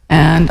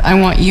 And I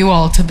want you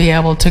all to be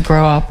able to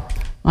grow up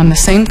on the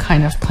same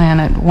kind of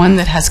planet, one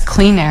that has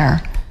clean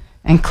air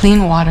and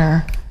clean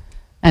water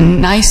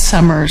and nice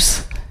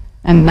summers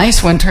and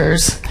nice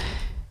winters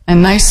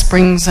and nice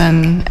springs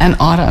and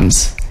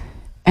autumns.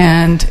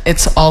 And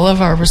it's all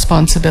of our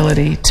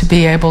responsibility to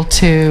be able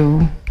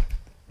to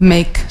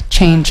make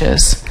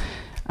changes.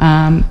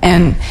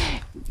 And,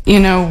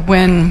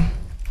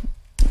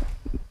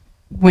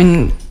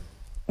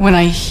 when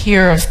I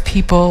hear of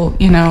people,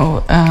 you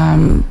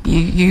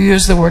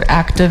use the word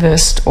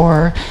activist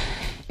or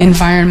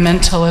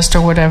environmentalist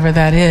or whatever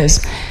that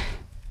is,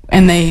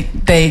 and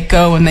they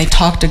go and they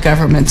talk to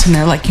governments and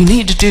they're like, you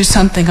need to do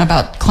something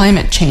about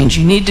climate change.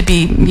 You need to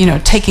be,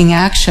 taking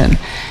action.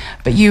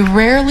 But you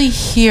rarely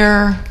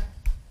hear,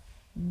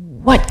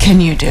 what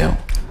can you do?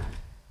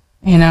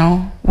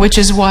 Which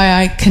is why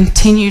I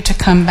continue to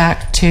come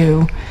back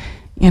to,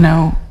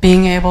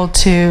 being able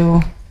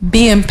to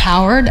be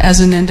empowered as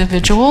an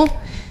individual,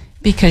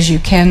 because you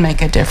can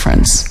make a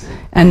difference.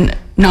 And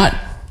not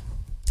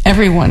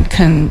everyone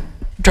can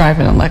drive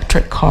an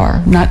electric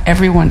car. Not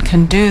everyone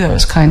can do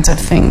those kinds of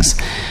things.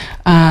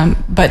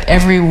 But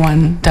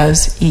everyone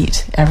does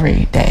eat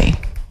every day,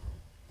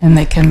 and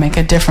they can make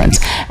a difference.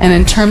 And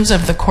in terms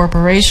of the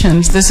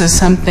corporations, this is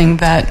something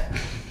that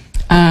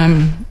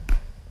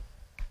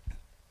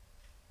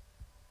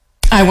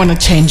I want to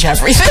change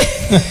everything.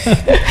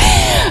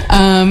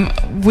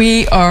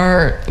 We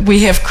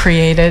have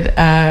created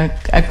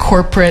a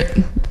corporate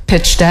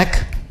pitch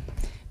deck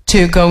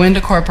to go into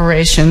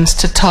corporations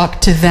to talk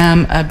to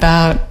them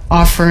about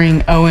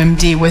offering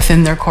OMD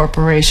within their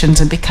corporations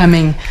and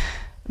becoming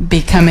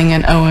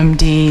an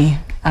OMD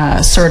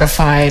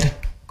certified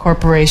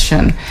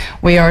corporation.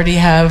 We already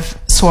have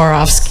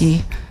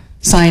Swarovski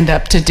signed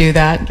up to do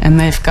that, and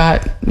they've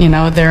got,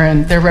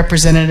 they're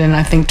represented in,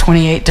 I think,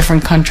 28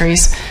 different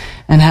countries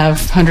and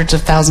have hundreds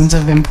of thousands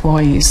of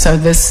employees. So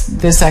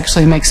this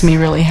actually makes me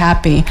really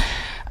happy.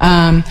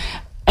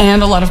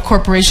 And a lot of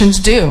corporations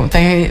do.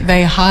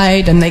 They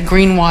hide and they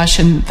greenwash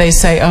and they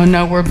say, oh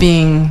no, we're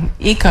being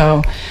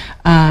eco.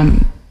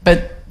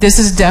 But this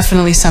is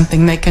definitely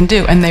something they can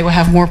do, and they would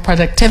have more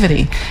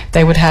productivity.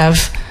 They would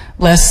have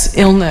less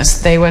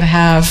illness. They would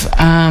have,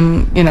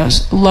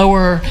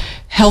 lower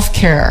health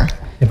care.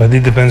 Yeah, but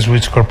it depends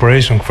which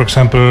corporation. For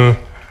example,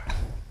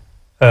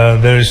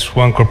 there is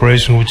one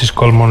corporation which is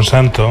called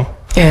Monsanto.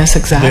 Yes,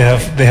 exactly.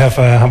 They have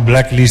a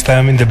blacklist.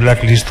 I'm in the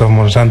blacklist of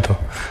Monsanto,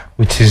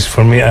 which is,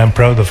 for me, I'm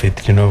proud of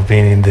it.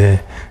 Being in the.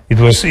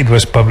 It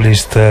was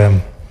published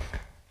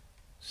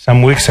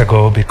some weeks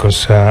ago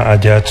because a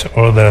judge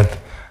ordered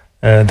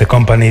the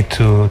company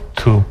to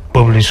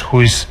publish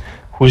who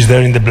is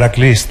there in the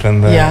blacklist,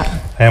 and I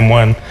am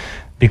one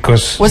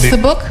because. What's the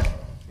book?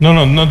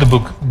 No, not the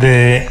book.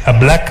 A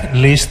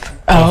blacklist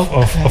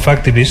of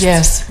activists.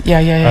 Yes, yeah.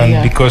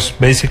 And because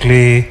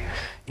basically,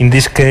 in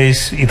this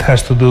case, it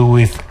has to do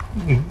with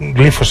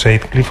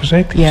glyphosate.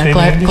 Glyphosate? Yeah,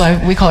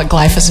 we call it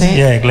glyphosate.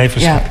 Yeah,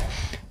 glyphosate. Yeah.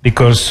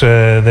 Because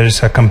there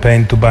is a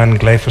campaign to ban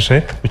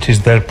glyphosate, which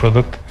is their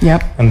product.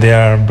 Yep. And they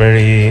are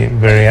very,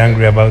 very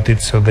angry about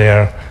it, so they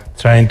are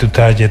trying to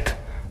target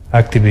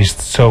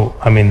activists. So,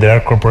 I mean, there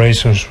are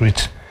corporations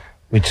which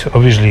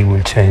obviously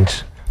will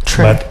change.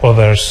 True. But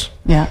others,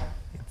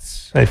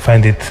 I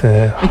find it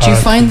But you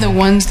find the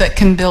ones that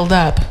can build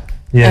up.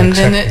 Yeah, and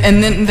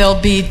exactly. then there'll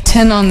be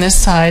 10 on this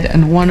side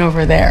and 1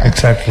 over there.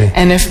 Exactly.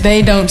 And if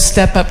they don't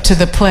step up to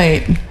the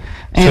plate.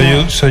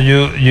 So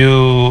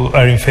you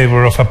are in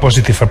favor of a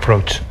positive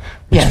approach,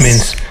 which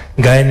means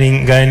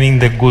guiding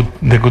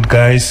the good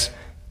guys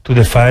to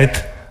the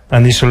fight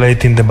and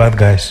isolating the bad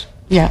guys.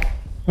 Yeah.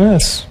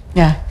 Yes.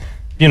 Yeah.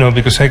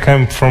 Because I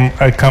come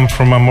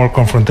from a more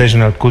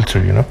confrontational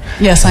culture,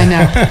 Yes, I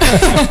know.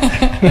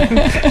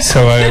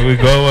 So we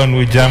go and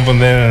we jump on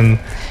there, and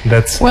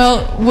that's.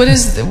 Well, what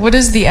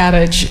is the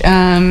adage?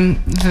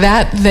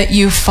 That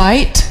you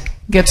fight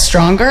gets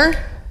stronger,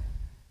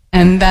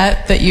 and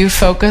that you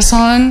focus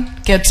on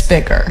gets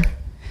bigger.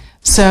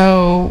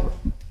 So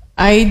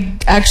I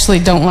actually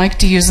don't like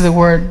to use the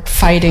word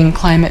fighting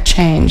climate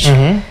change.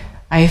 Mm-hmm.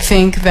 I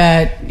think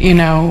that,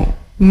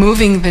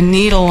 moving the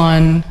needle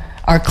on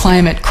our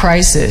climate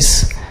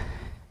crisis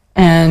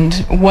and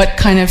what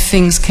kind of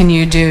things can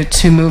you do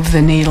to move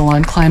the needle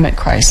on climate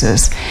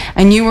crisis.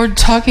 And you were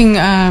talking,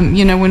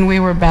 when we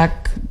were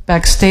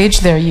backstage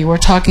there, you were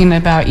talking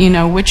about,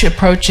 which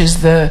approach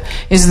is the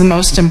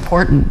most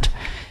important.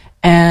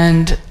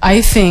 And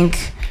I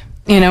think,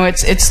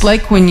 it's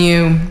like when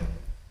you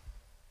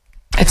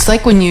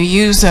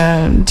use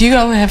do you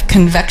all have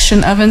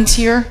convection ovens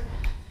here?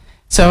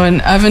 So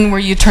an oven where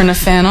you turn a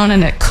fan on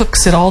and it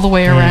cooks it all the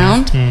way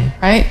around,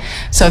 right?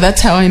 So that's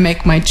how I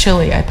make my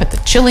chili. I put the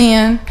chili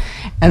in,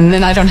 and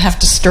then I don't have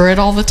to stir it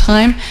all the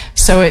time,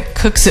 so it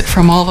cooks it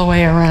from all the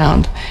way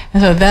around.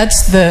 And so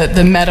that's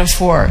the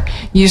metaphor.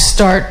 You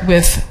start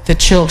with the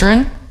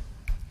children.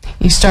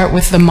 You start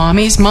with the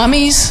mommies.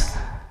 Mommies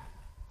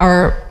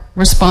are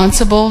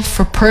responsible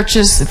for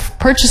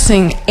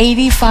purchasing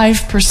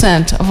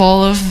 85% of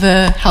all of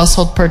the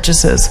household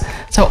purchases.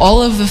 So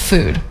all of the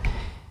food.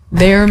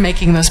 They're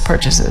making those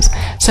purchases.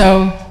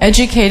 So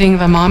educating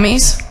the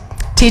mommies,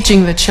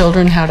 teaching the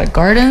children how to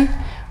garden,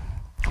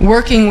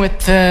 working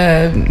with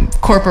the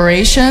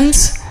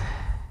corporations.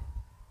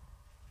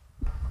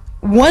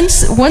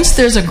 Once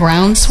there's a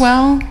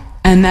groundswell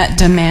and that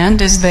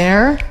demand is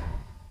there,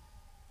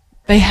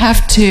 they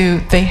have to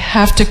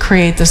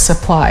create the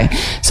supply.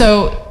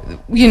 So,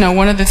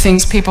 one of the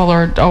things people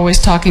are always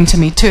talking to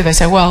me too, they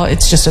say, well,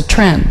 it's just a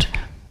trend.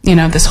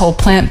 This whole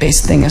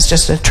plant-based thing is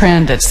just a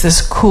trend. It's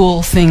this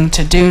cool thing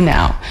to do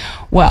now.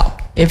 Well,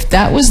 if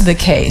that was the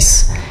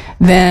case,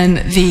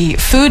 then the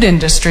food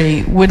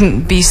industry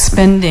wouldn't be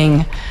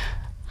spending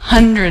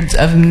hundreds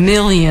of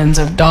millions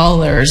of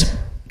dollars,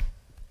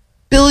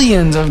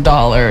 billions of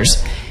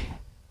dollars,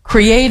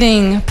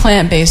 creating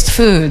plant-based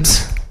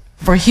foods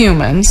for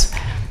humans.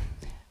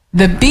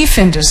 The beef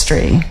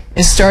industry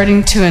is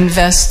starting to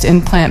invest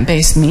in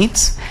plant-based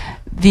meats.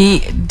 The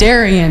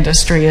dairy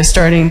industry is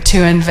starting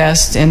to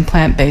invest in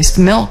plant-based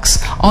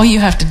milks. All you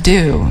have to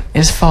do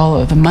is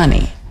follow the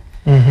money.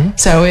 Mm-hmm.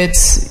 So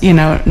it's,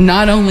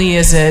 not only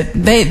is it,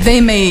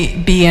 they may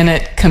be in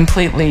it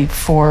completely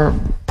for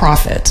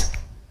profit.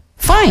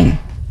 Fine.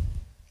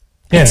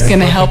 Yeah, it's going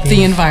to help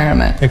the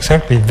environment.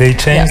 Exactly. They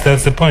change,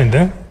 that's the point,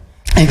 eh?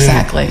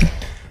 Exactly.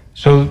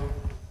 So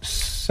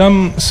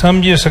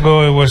some years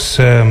ago I was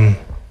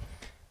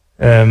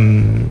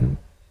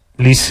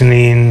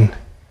listening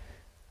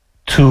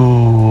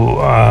to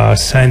a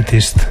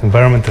scientist,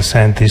 environmental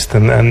scientist,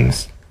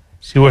 and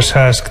she was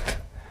asked,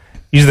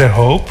 is there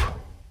hope?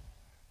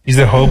 Is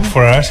there hope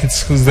for us?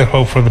 Is there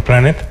hope for the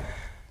planet?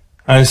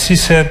 And she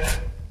said,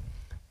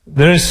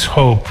 there is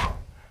hope.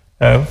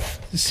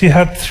 She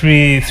had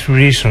three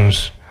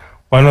reasons.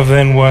 One of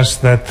them was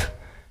that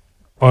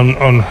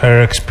on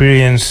her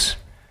experience,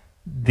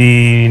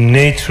 the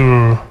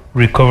nature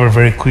recovered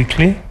very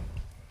quickly.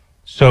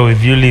 So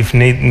if you leave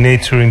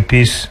nature in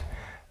peace,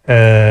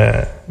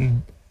 it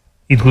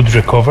would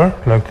recover.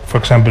 Like, for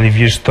example, if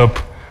you stop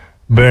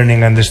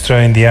burning and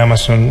destroying the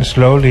Amazon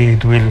slowly,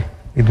 it will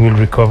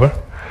recover.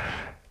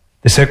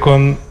 The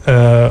second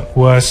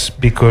was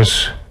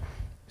because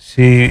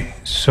she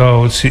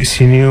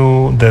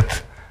knew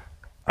that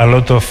a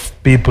lot of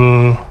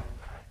people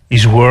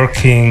is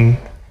working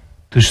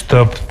to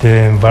stop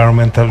the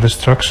environmental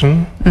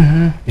destruction,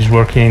 is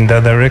working in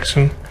that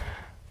direction.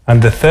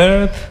 And the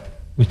third,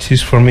 which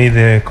is for me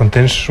the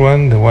contentious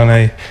one,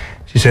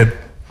 she said,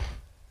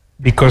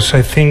 because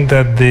I think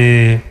that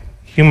the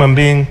human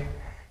being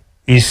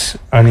is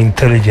an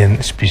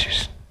intelligent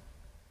species.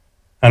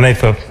 And I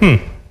thought,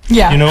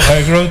 Yeah. You know,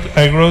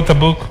 I wrote a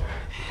book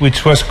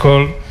which was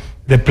called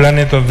The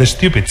Planet of the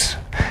Stupids,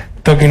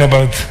 talking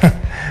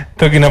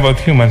about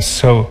humans.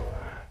 So,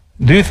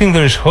 do you think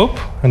there is hope?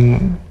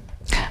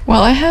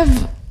 Well, I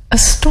have a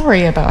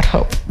story about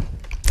hope.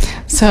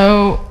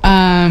 So,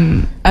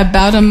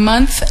 about a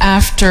month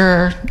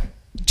after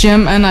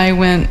Jim and I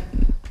went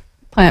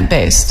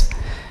plant-based,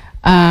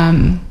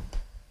 well,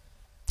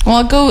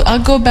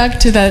 I'll go back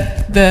to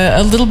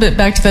a little bit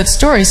back to that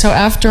story. So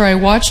after I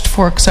watched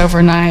Forks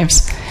Over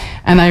Knives,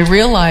 and I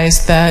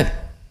realized that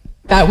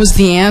was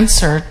the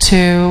answer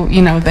to,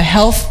 the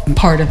health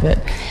part of it.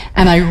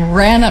 And I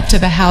ran up to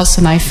the house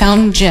and I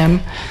found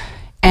Jim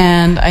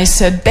and I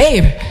said,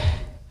 babe,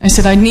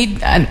 I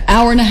need an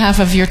hour and a half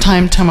of your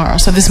time tomorrow.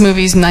 So this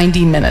movie's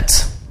 90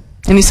 minutes.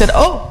 And he said,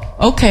 oh,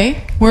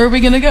 okay, where are we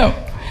going to go?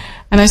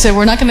 And I said,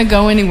 we're not going to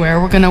go anywhere.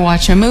 We're going to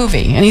watch a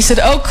movie. And he said,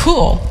 oh,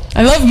 cool.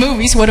 I love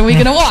movies. What are we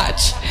going to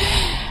watch?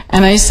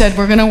 And I said,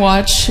 we're going to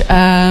watch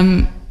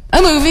a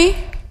movie.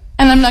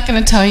 And I'm not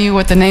going to tell you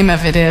what the name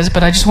of it is,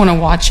 but I just want to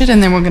watch it,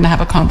 and then we're going to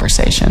have a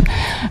conversation.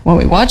 Well,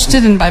 we watched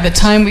it, and by the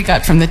time we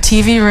got from the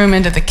TV room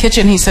into the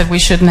kitchen, he said we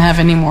shouldn't have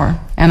any more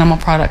animal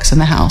products in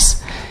the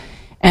house.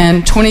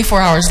 And 24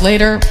 hours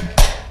later,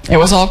 it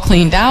was all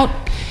cleaned out.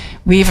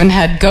 We even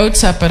had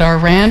goats up at our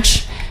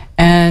ranch,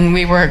 and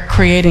we were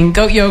creating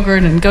goat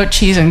yogurt and goat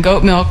cheese and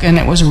goat milk, and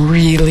it was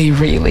really,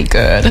 really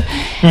good.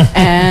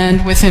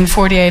 And within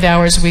 48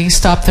 hours, we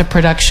stopped the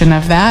production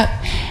of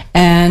that.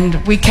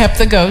 And we kept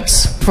the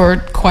goats for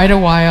quite a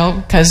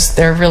while because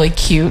they're really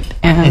cute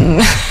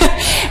and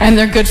and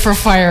they're good for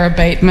fire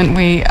abatement.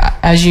 We,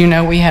 as you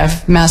know, we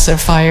have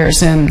massive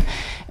fires in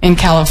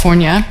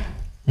California.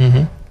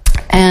 Mm-hmm.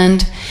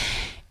 And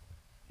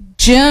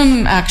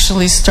Jim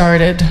actually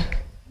started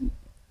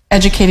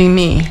educating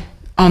me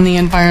on the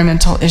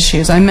environmental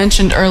issues. I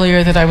mentioned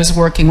earlier that I was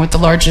working with the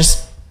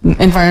largest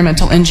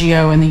environmental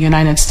NGO in the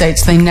United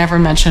States. They never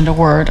mentioned a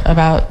word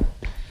about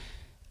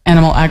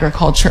animal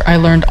agriculture. I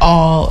learned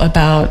all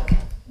about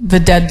the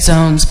dead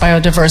zones,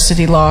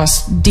 biodiversity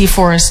loss,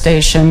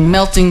 deforestation,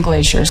 melting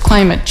glaciers,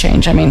 climate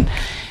change. I mean,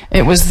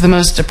 it was the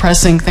most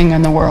depressing thing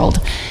in the world.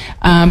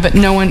 But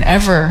no one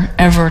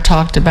ever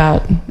talked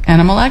about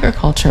animal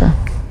agriculture.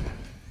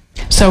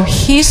 So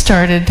he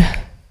started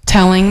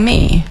telling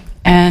me,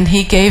 and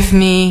he gave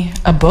me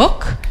a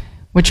book,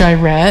 which I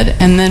read,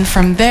 and then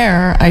from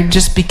there, I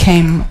just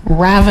became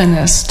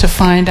ravenous to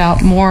find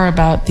out more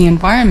about the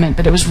environment,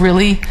 but it was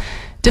really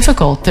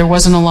difficult. There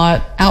wasn't a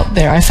lot out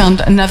there. I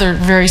found another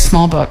very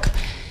small book.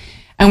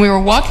 And we were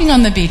walking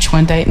on the beach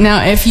one day.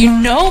 Now, if you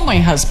know my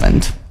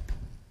husband,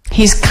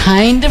 he's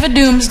kind of a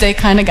doomsday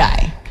kind of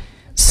guy.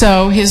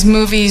 So his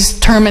movies,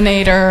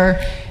 Terminator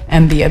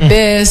and The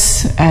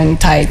Abyss and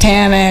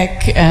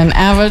Titanic and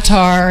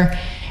Avatar,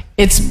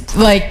 it's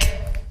like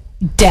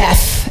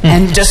death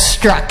and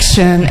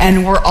destruction,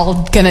 and we're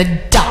all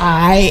gonna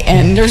die,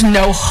 and there's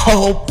no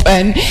hope.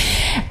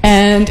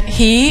 And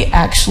he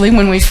actually,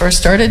 when we first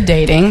started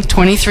dating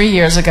 23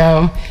 years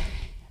ago,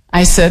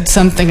 I said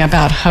something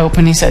about hope,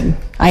 and he said,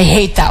 I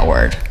hate that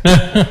word.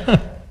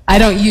 I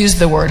don't use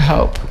the word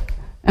hope.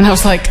 And I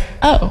was like,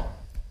 oh,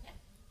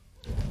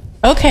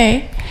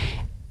 okay.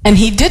 And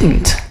he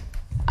didn't.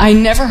 I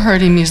never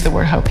heard him use the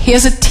word hope. He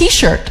has a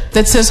t-shirt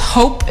that says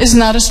hope is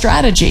not a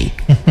strategy,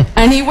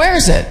 and he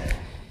wears it.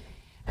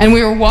 And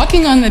we were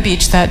walking on the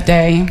beach that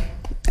day,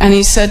 and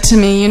he said to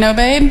me, you know,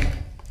 babe,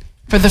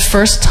 for the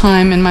first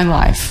time in my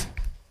life,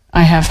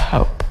 I have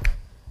hope.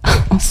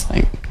 I was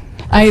like,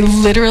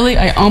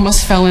 I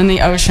almost fell in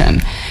the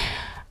ocean.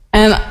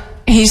 And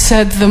he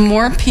said, the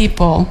more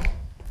people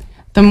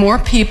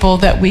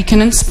that we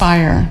can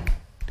inspire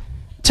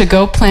to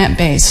go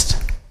plant-based,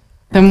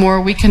 the more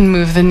we can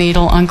move the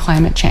needle on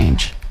climate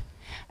change.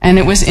 And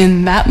it was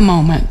in that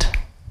moment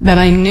that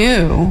I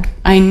knew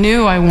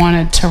I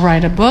wanted to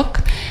write a book.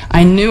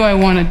 I knew I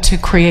wanted to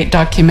create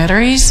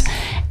documentaries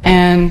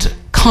and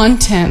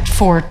content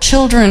for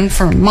children,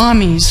 for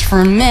mommies,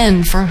 for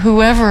men, for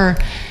whoever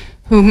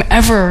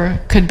whomever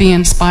could be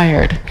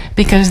inspired,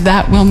 because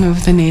that will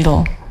move the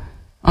needle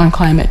on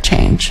climate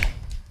change.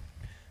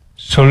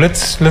 So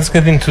let's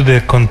get into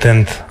the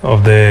content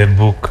of the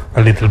book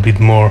a little bit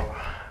more.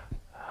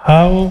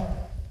 How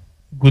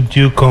would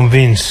you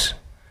convince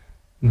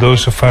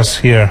those of us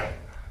here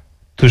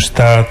to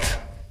start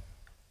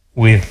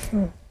with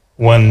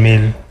one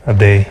meal a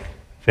day,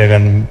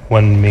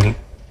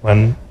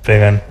 one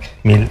vegan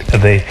meal a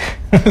day?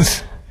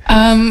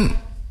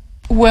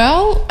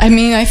 Well, I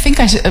mean, I think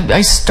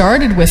I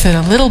started with it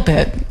a little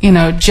bit,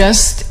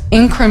 just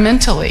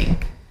incrementally,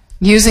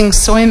 using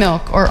soy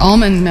milk or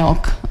almond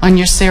milk on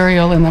your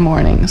cereal in the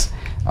mornings,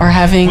 or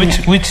having...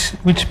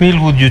 Which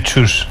meal would you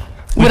choose?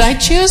 Would I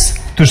choose?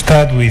 To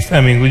start with, I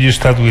mean, would you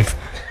start with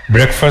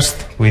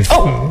breakfast?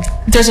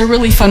 There's a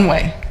really fun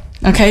way.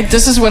 Okay,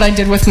 this is what I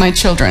did with my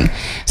children.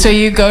 So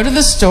you go to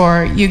the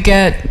store, you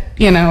get,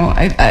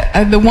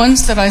 the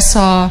ones that I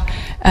saw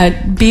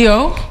at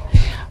Bio,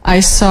 I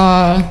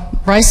saw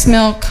rice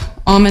milk,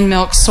 almond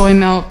milk, soy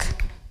milk.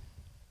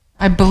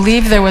 I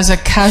believe there was a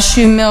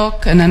cashew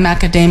milk and a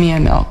macadamia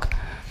milk.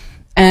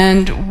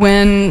 And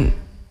when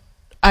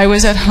I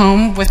was at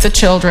home with the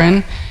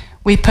children,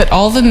 we put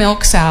all the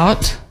milks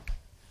out,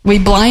 we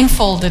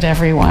blindfolded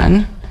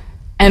everyone,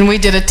 and we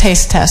did a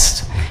taste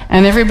test.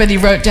 And everybody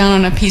wrote down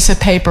on a piece of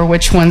paper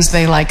which ones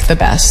they liked the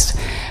best.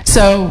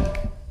 So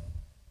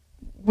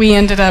we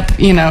ended up,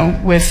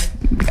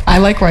 I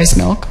like rice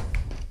milk.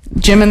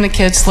 Jim and the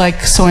kids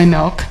like soy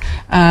milk,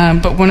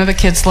 but one of the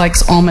kids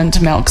likes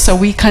almond milk. So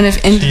we kind of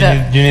ended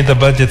up... You need a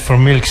budget for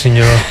milks in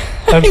your...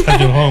 at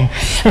your home.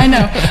 I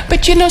know.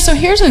 But so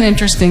here's an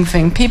interesting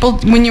thing. People,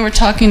 when you were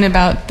talking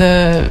about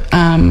that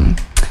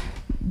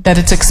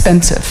it's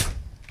expensive.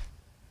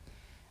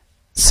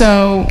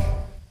 So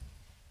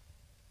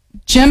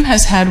Jim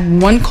has had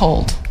one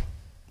cold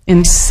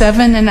in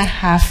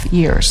 7.5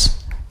 years,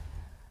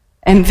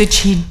 and which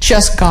he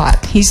just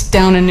got. He's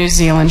down in New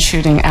Zealand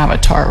shooting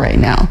Avatar right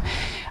now.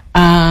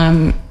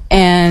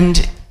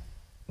 And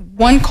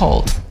one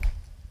cold.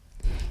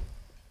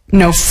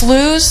 No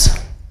flus,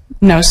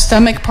 no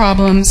stomach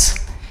problems,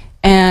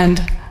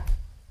 and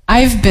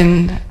I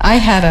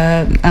had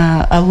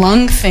a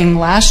lung thing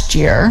last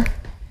year,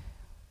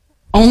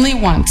 only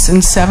once in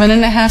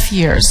 7.5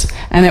 years,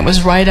 and it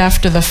was right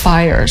after the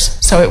fires,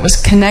 so it was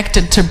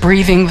connected to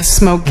breathing the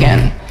smoke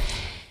in.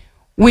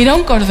 We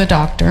don't go to the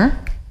doctor,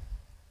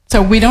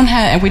 so we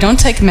don't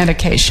take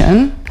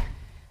medication,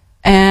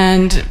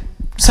 and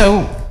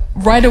so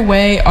right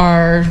away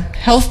our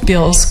health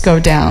bills go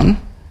down.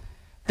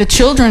 The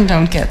children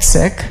don't get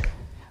sick.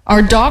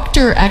 Our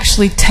doctor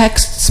actually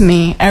texts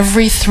me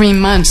every 3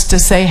 months to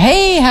say,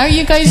 "Hey, how are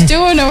you guys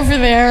doing over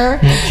there?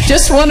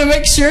 Just want to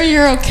make sure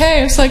you're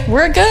okay." It's like,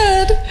 we're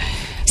good.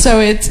 So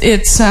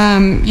it's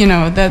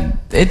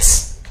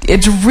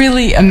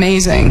really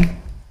amazing,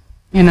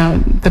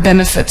 the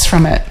benefits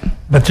from it.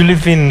 But you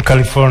live in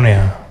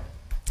California,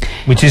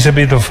 which is a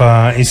bit of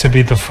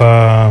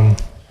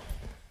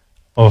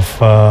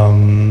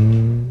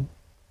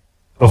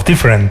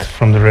different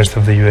from the rest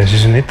of the U.S.,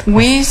 isn't it?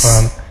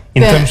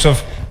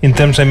 In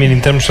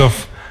terms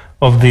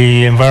of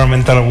the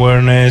environmental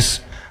awareness,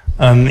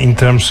 and in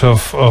terms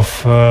of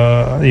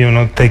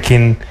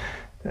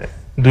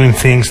doing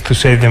things to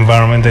save the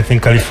environment, I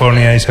think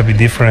California is a bit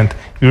different.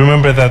 You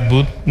remember that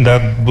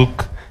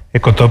book,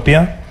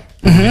 Ecotopia?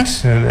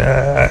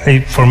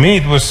 Mm-hmm. For me,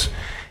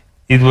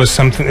 it was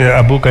something,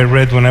 a book I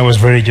read when I was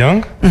very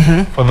young.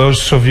 Mm-hmm. For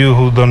those of you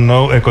who don't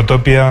know,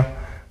 Ecotopia,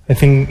 I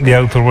think the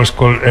author was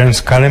called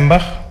Ernst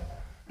Kallenbach,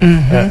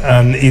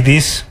 and it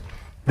is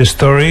the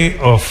story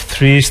of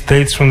 3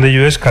 states from the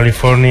U.S.,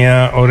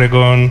 California,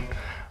 Oregon,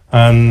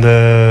 and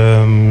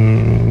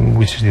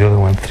which is the other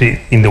one? 3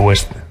 in the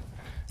West.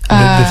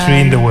 The 3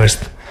 in the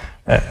West.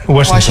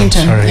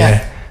 Washington, sorry.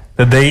 Yeah.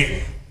 That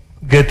they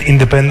get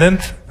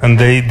independent and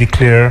they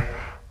declare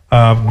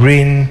a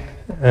green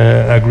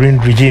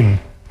regime.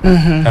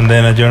 Mm-hmm. And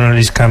then a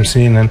journalist comes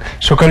in. And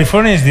so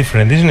California is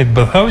different, isn't it?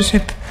 But how is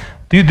it?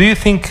 Do you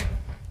think,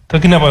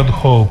 talking about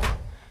hope,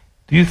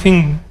 do you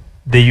think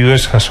the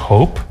U.S. has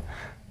hope?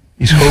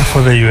 Is hope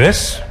for the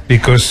U.S.?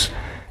 Because,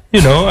 we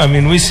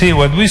see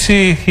what we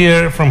see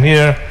from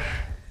here,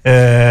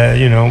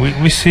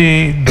 we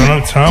see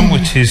Donald Trump,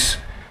 which is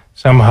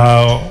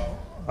somehow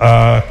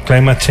a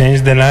climate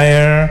change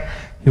denier.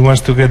 He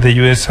wants to get the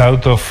U.S.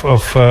 out of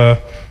the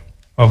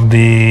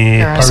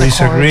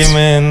Paris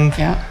Agreement.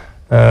 Yeah.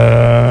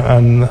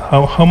 And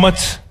how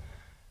much,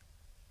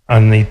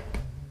 and it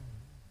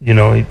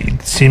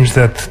seems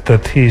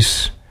that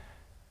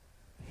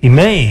he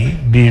may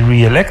be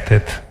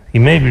re-elected. He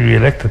may be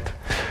re-elected.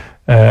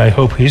 I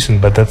hope he isn't,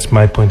 but that's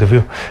my point of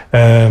view.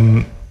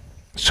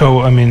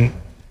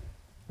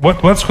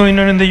 What's going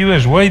on in the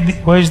U.S.?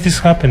 Why is this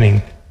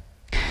happening?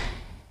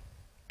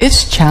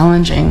 It's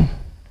challenging.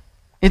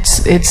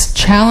 It's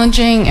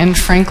challenging, and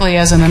frankly,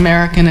 as an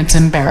American, it's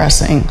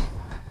embarrassing.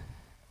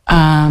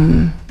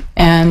 And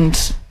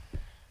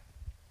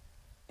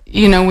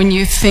when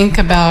you think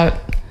about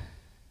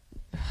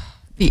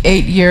the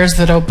 8 years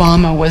that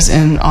Obama was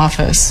in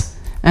office,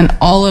 and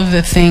all of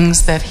the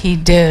things that he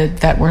did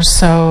that were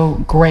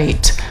so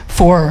great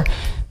for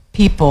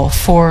people,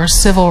 for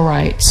civil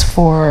rights,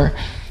 for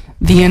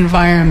the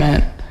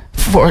environment,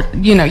 for,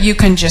 you know, you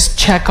can just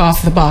check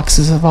off the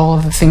boxes of all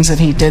of the things that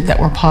he did that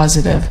were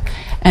positive.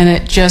 And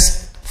it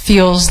just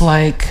feels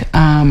like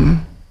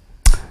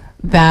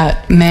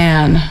that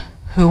man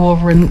who will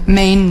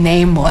remain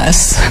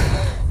nameless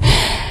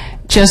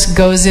just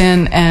goes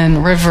in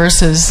and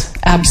reverses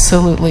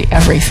absolutely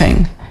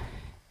everything.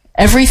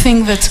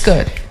 Everything that's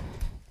good.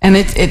 And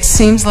it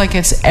seems like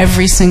it's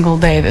every single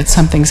day that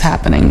something's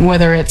happening,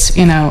 whether it's,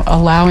 you know,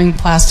 allowing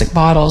plastic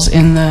bottles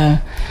in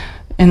the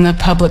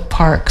public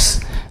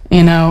parks,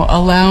 you know,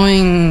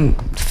 allowing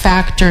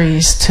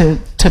factories to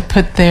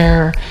put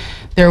their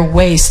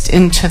waste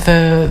into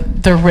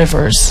the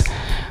rivers.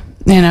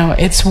 You know,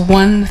 it's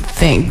one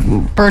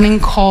thing. Burning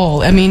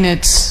coal, I mean,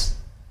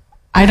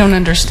 I don't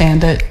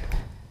understand it.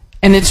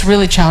 And it's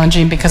really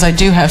challenging because I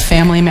do have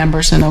family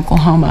members in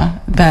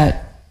Oklahoma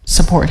that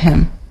support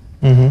him.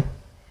 Mm-hmm.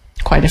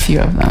 Quite a few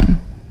of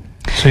them.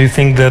 So do you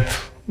think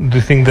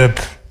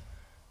that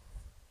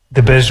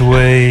the best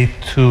way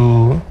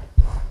to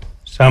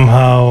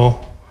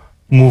somehow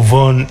move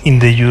on in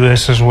the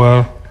US as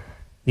well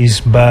is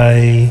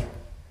by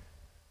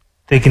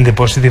taking the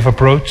positive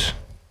approach,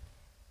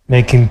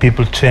 making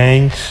people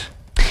change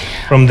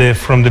from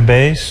the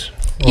base?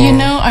 Or? You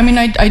know, I mean,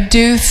 I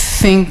do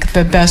think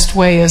the best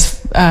way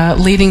is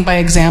leading by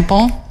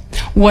example.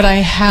 What I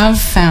have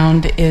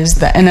found is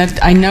that, and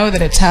I know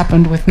that it's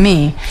happened with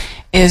me,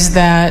 is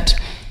that,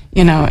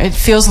 you know, it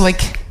feels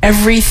like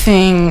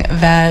everything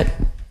that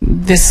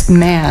this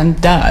man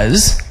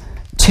does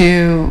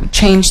to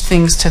change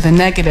things to the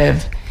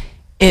negative,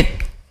 it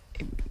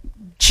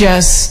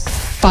just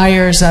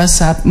fires us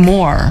up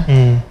more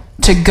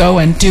to go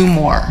and do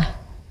more.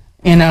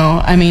 You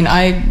know, I mean,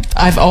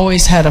 I've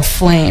always had a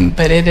flame,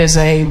 but it is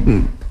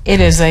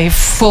a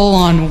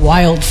full-on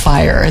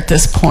wildfire at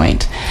this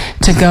point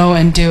to go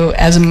and do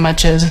as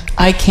much as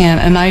I can.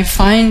 And I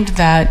find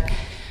that,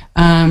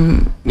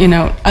 you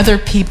know, other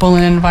people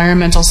in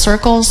environmental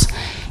circles,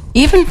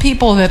 even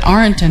people that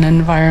aren't in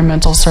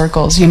environmental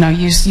circles, you know,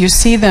 you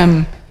see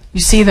them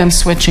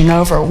switching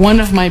over. One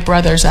of my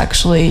brothers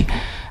actually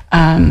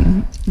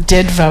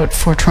did vote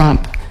for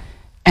Trump,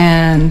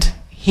 and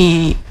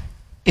he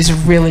is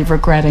really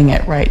regretting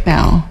it right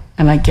now,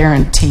 and I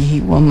guarantee he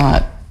will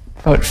not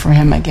vote for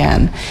him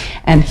again.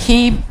 And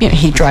he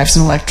drives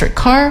an electric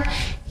car,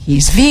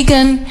 he's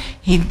vegan,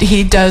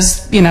 he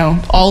does, you know,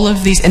 all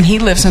of these, and he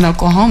lives in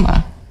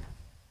Oklahoma.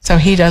 So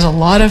he does a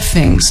lot of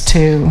things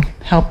to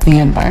help the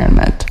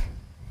environment.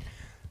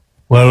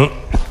 Well,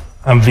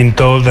 I'm being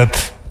told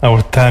that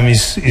our time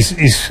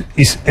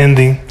is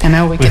ending. I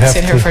know, we could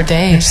sit here for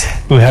days.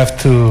 We have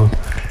to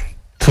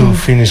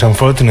finish,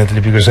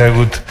 unfortunately, because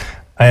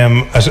I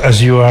am,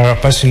 as you are,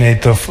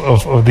 passionate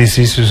of these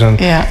issues, and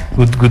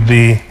could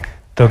be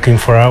talking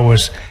for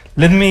hours.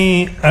 Let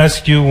me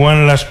ask you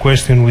one last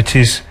question, which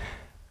is,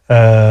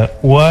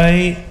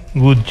 why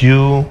would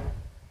you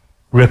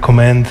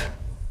recommend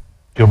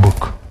your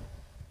book?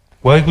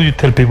 Why would you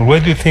tell people? Why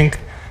do you think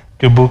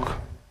your book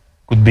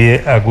could be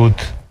a good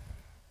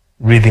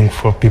reading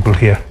for people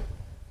here?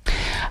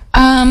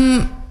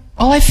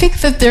 Well, I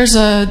think that there's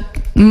a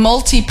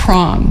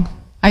multi-prong.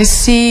 I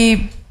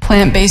see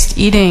plant-based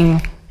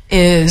eating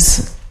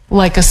is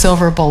like a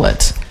silver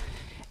bullet.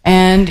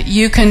 And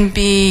you can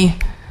be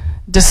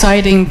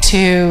deciding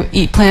to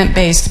eat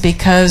plant-based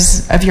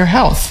because of your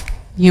health.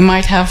 You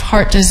might have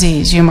heart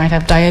disease, you might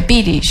have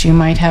diabetes, you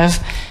might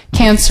have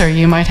cancer,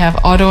 you might have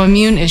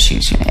autoimmune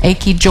issues, you know,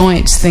 achy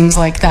joints, things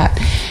like that.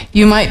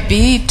 You might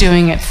be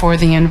doing it for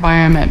the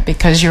environment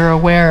because you're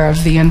aware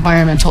of the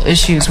environmental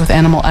issues with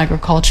animal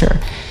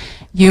agriculture.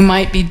 You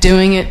might be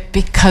doing it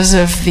because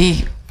of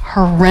the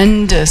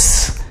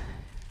horrendous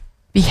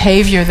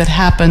behavior that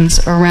happens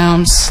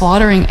around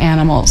slaughtering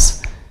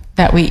animals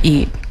that we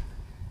eat.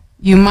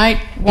 You might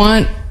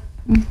want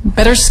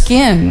better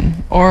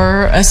skin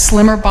or a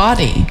slimmer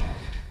body.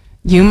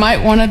 You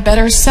might want a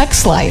better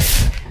sex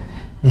life,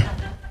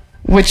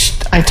 which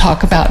I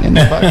talk about in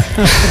the book,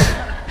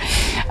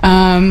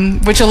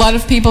 which a lot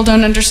of people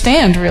don't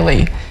understand,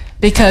 really,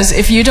 because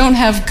if you don't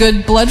have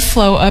good blood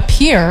flow up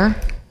here,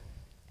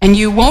 and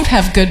you won't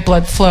have good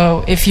blood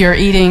flow if you're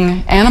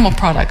eating animal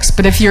products,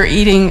 but if you're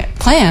eating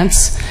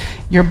plants,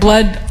 your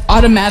blood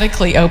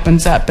automatically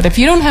opens up. But if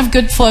you don't have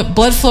good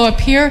blood flow up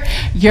here,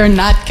 you're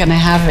not going to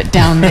have it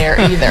down there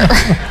either.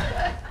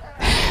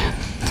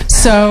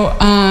 So,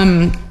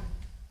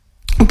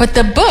 but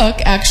the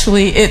book,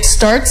 actually, it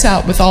starts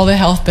out with all the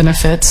health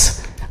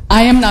benefits.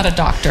 I am not a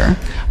doctor,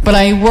 but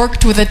I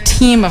worked with a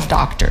team of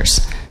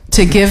doctors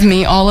to give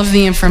me all of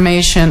the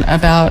information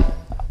about,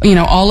 you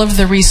know, all of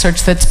the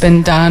research that's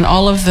been done,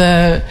 all of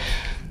the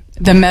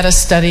meta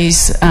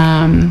studies,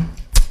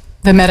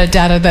 the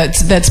metadata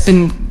that's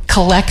been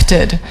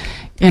collected,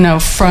 you know,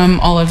 from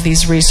all of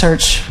these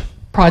research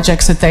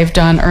projects that they've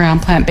done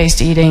around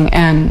plant-based eating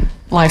and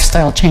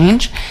lifestyle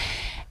change.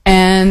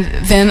 And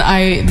then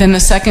the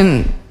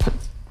second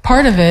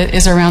part of it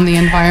is around the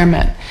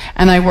environment.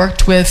 And I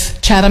worked with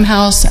Chatham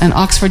House and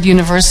Oxford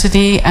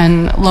University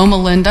and Loma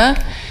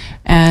Linda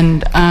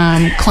and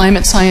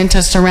climate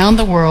scientists around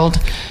the world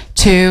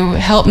to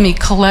help me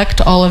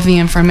collect all of the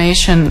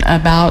information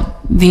about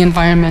the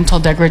environmental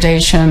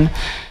degradation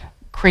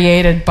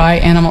created by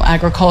animal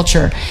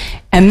agriculture.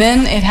 And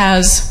then it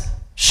has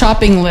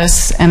shopping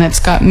lists, and it's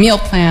got meal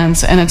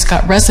plans, and it's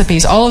got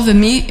recipes. All of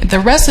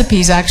the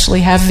recipes actually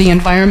have the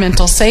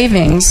environmental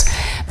savings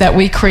that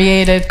we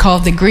created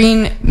called the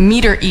Green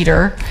Meter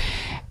Eater,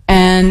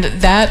 and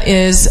that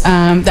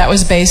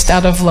was based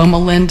out of Loma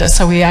Linda.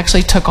 So we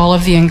actually took all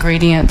of the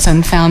ingredients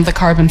and found the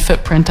carbon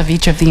footprint of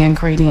each of the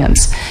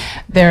ingredients.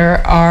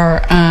 There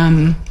are,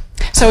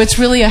 so it's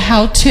really a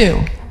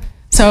how-to.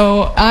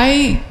 So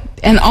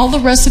and all the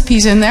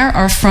recipes in there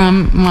are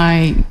from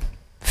my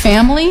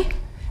family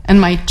and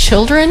my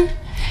children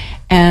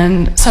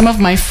and some of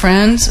my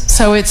friends.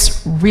 So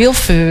it's real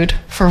food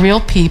for real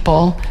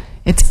people.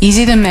 It's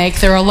easy to make.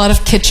 There are a lot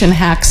of kitchen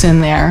hacks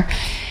in there.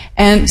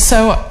 And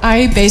so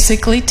I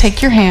basically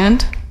take your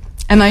hand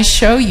and I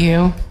show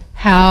you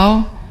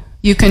how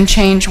you can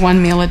change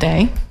 1 meal a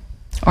day,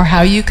 or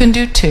how you can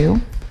do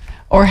 2,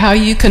 or how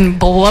you can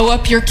blow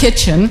up your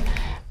kitchen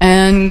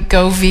and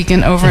go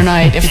vegan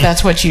overnight if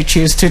that's what you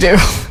choose to do.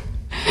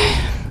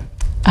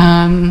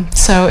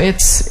 So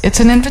it's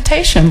an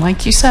invitation,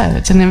 like you said.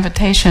 It's an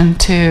invitation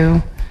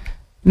to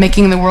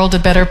making the world a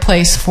better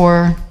place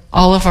for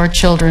all of our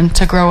children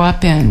to grow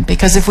up in.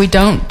 Because if we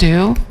don't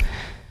do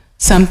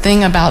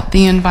something about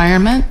the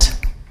environment,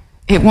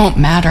 it won't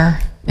matter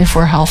if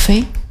we're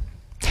healthy.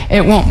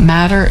 It won't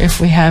matter if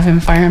we have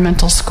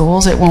environmental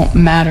schools. It won't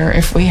matter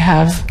if we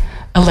have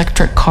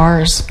electric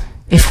cars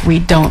if we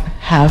don't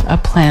have a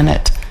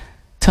planet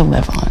to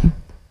live on.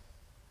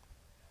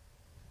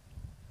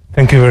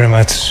 Thank you very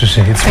much,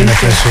 Suzy. It's been a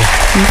pleasure.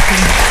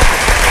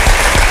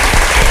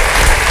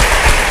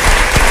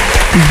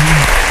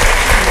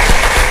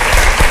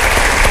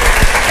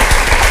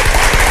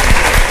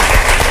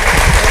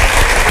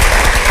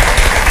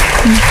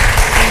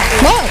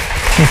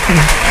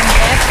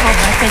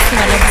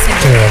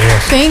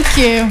 Thank you. Thank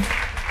you.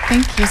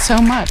 Thank you so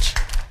much.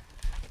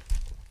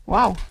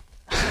 Wow.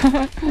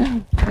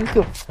 Thank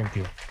you. Thank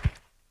you.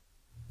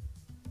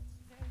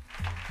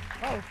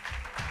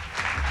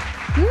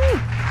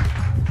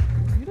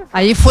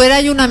 Allí fuera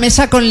hay una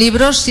mesa con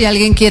libros si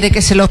alguien quiere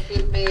que se lo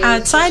firme.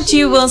 Outside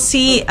you will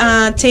see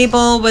a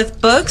table with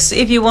books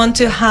if you want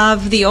to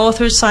have the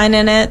author sign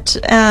in it,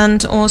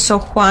 and also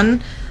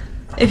Juan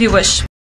if you wish.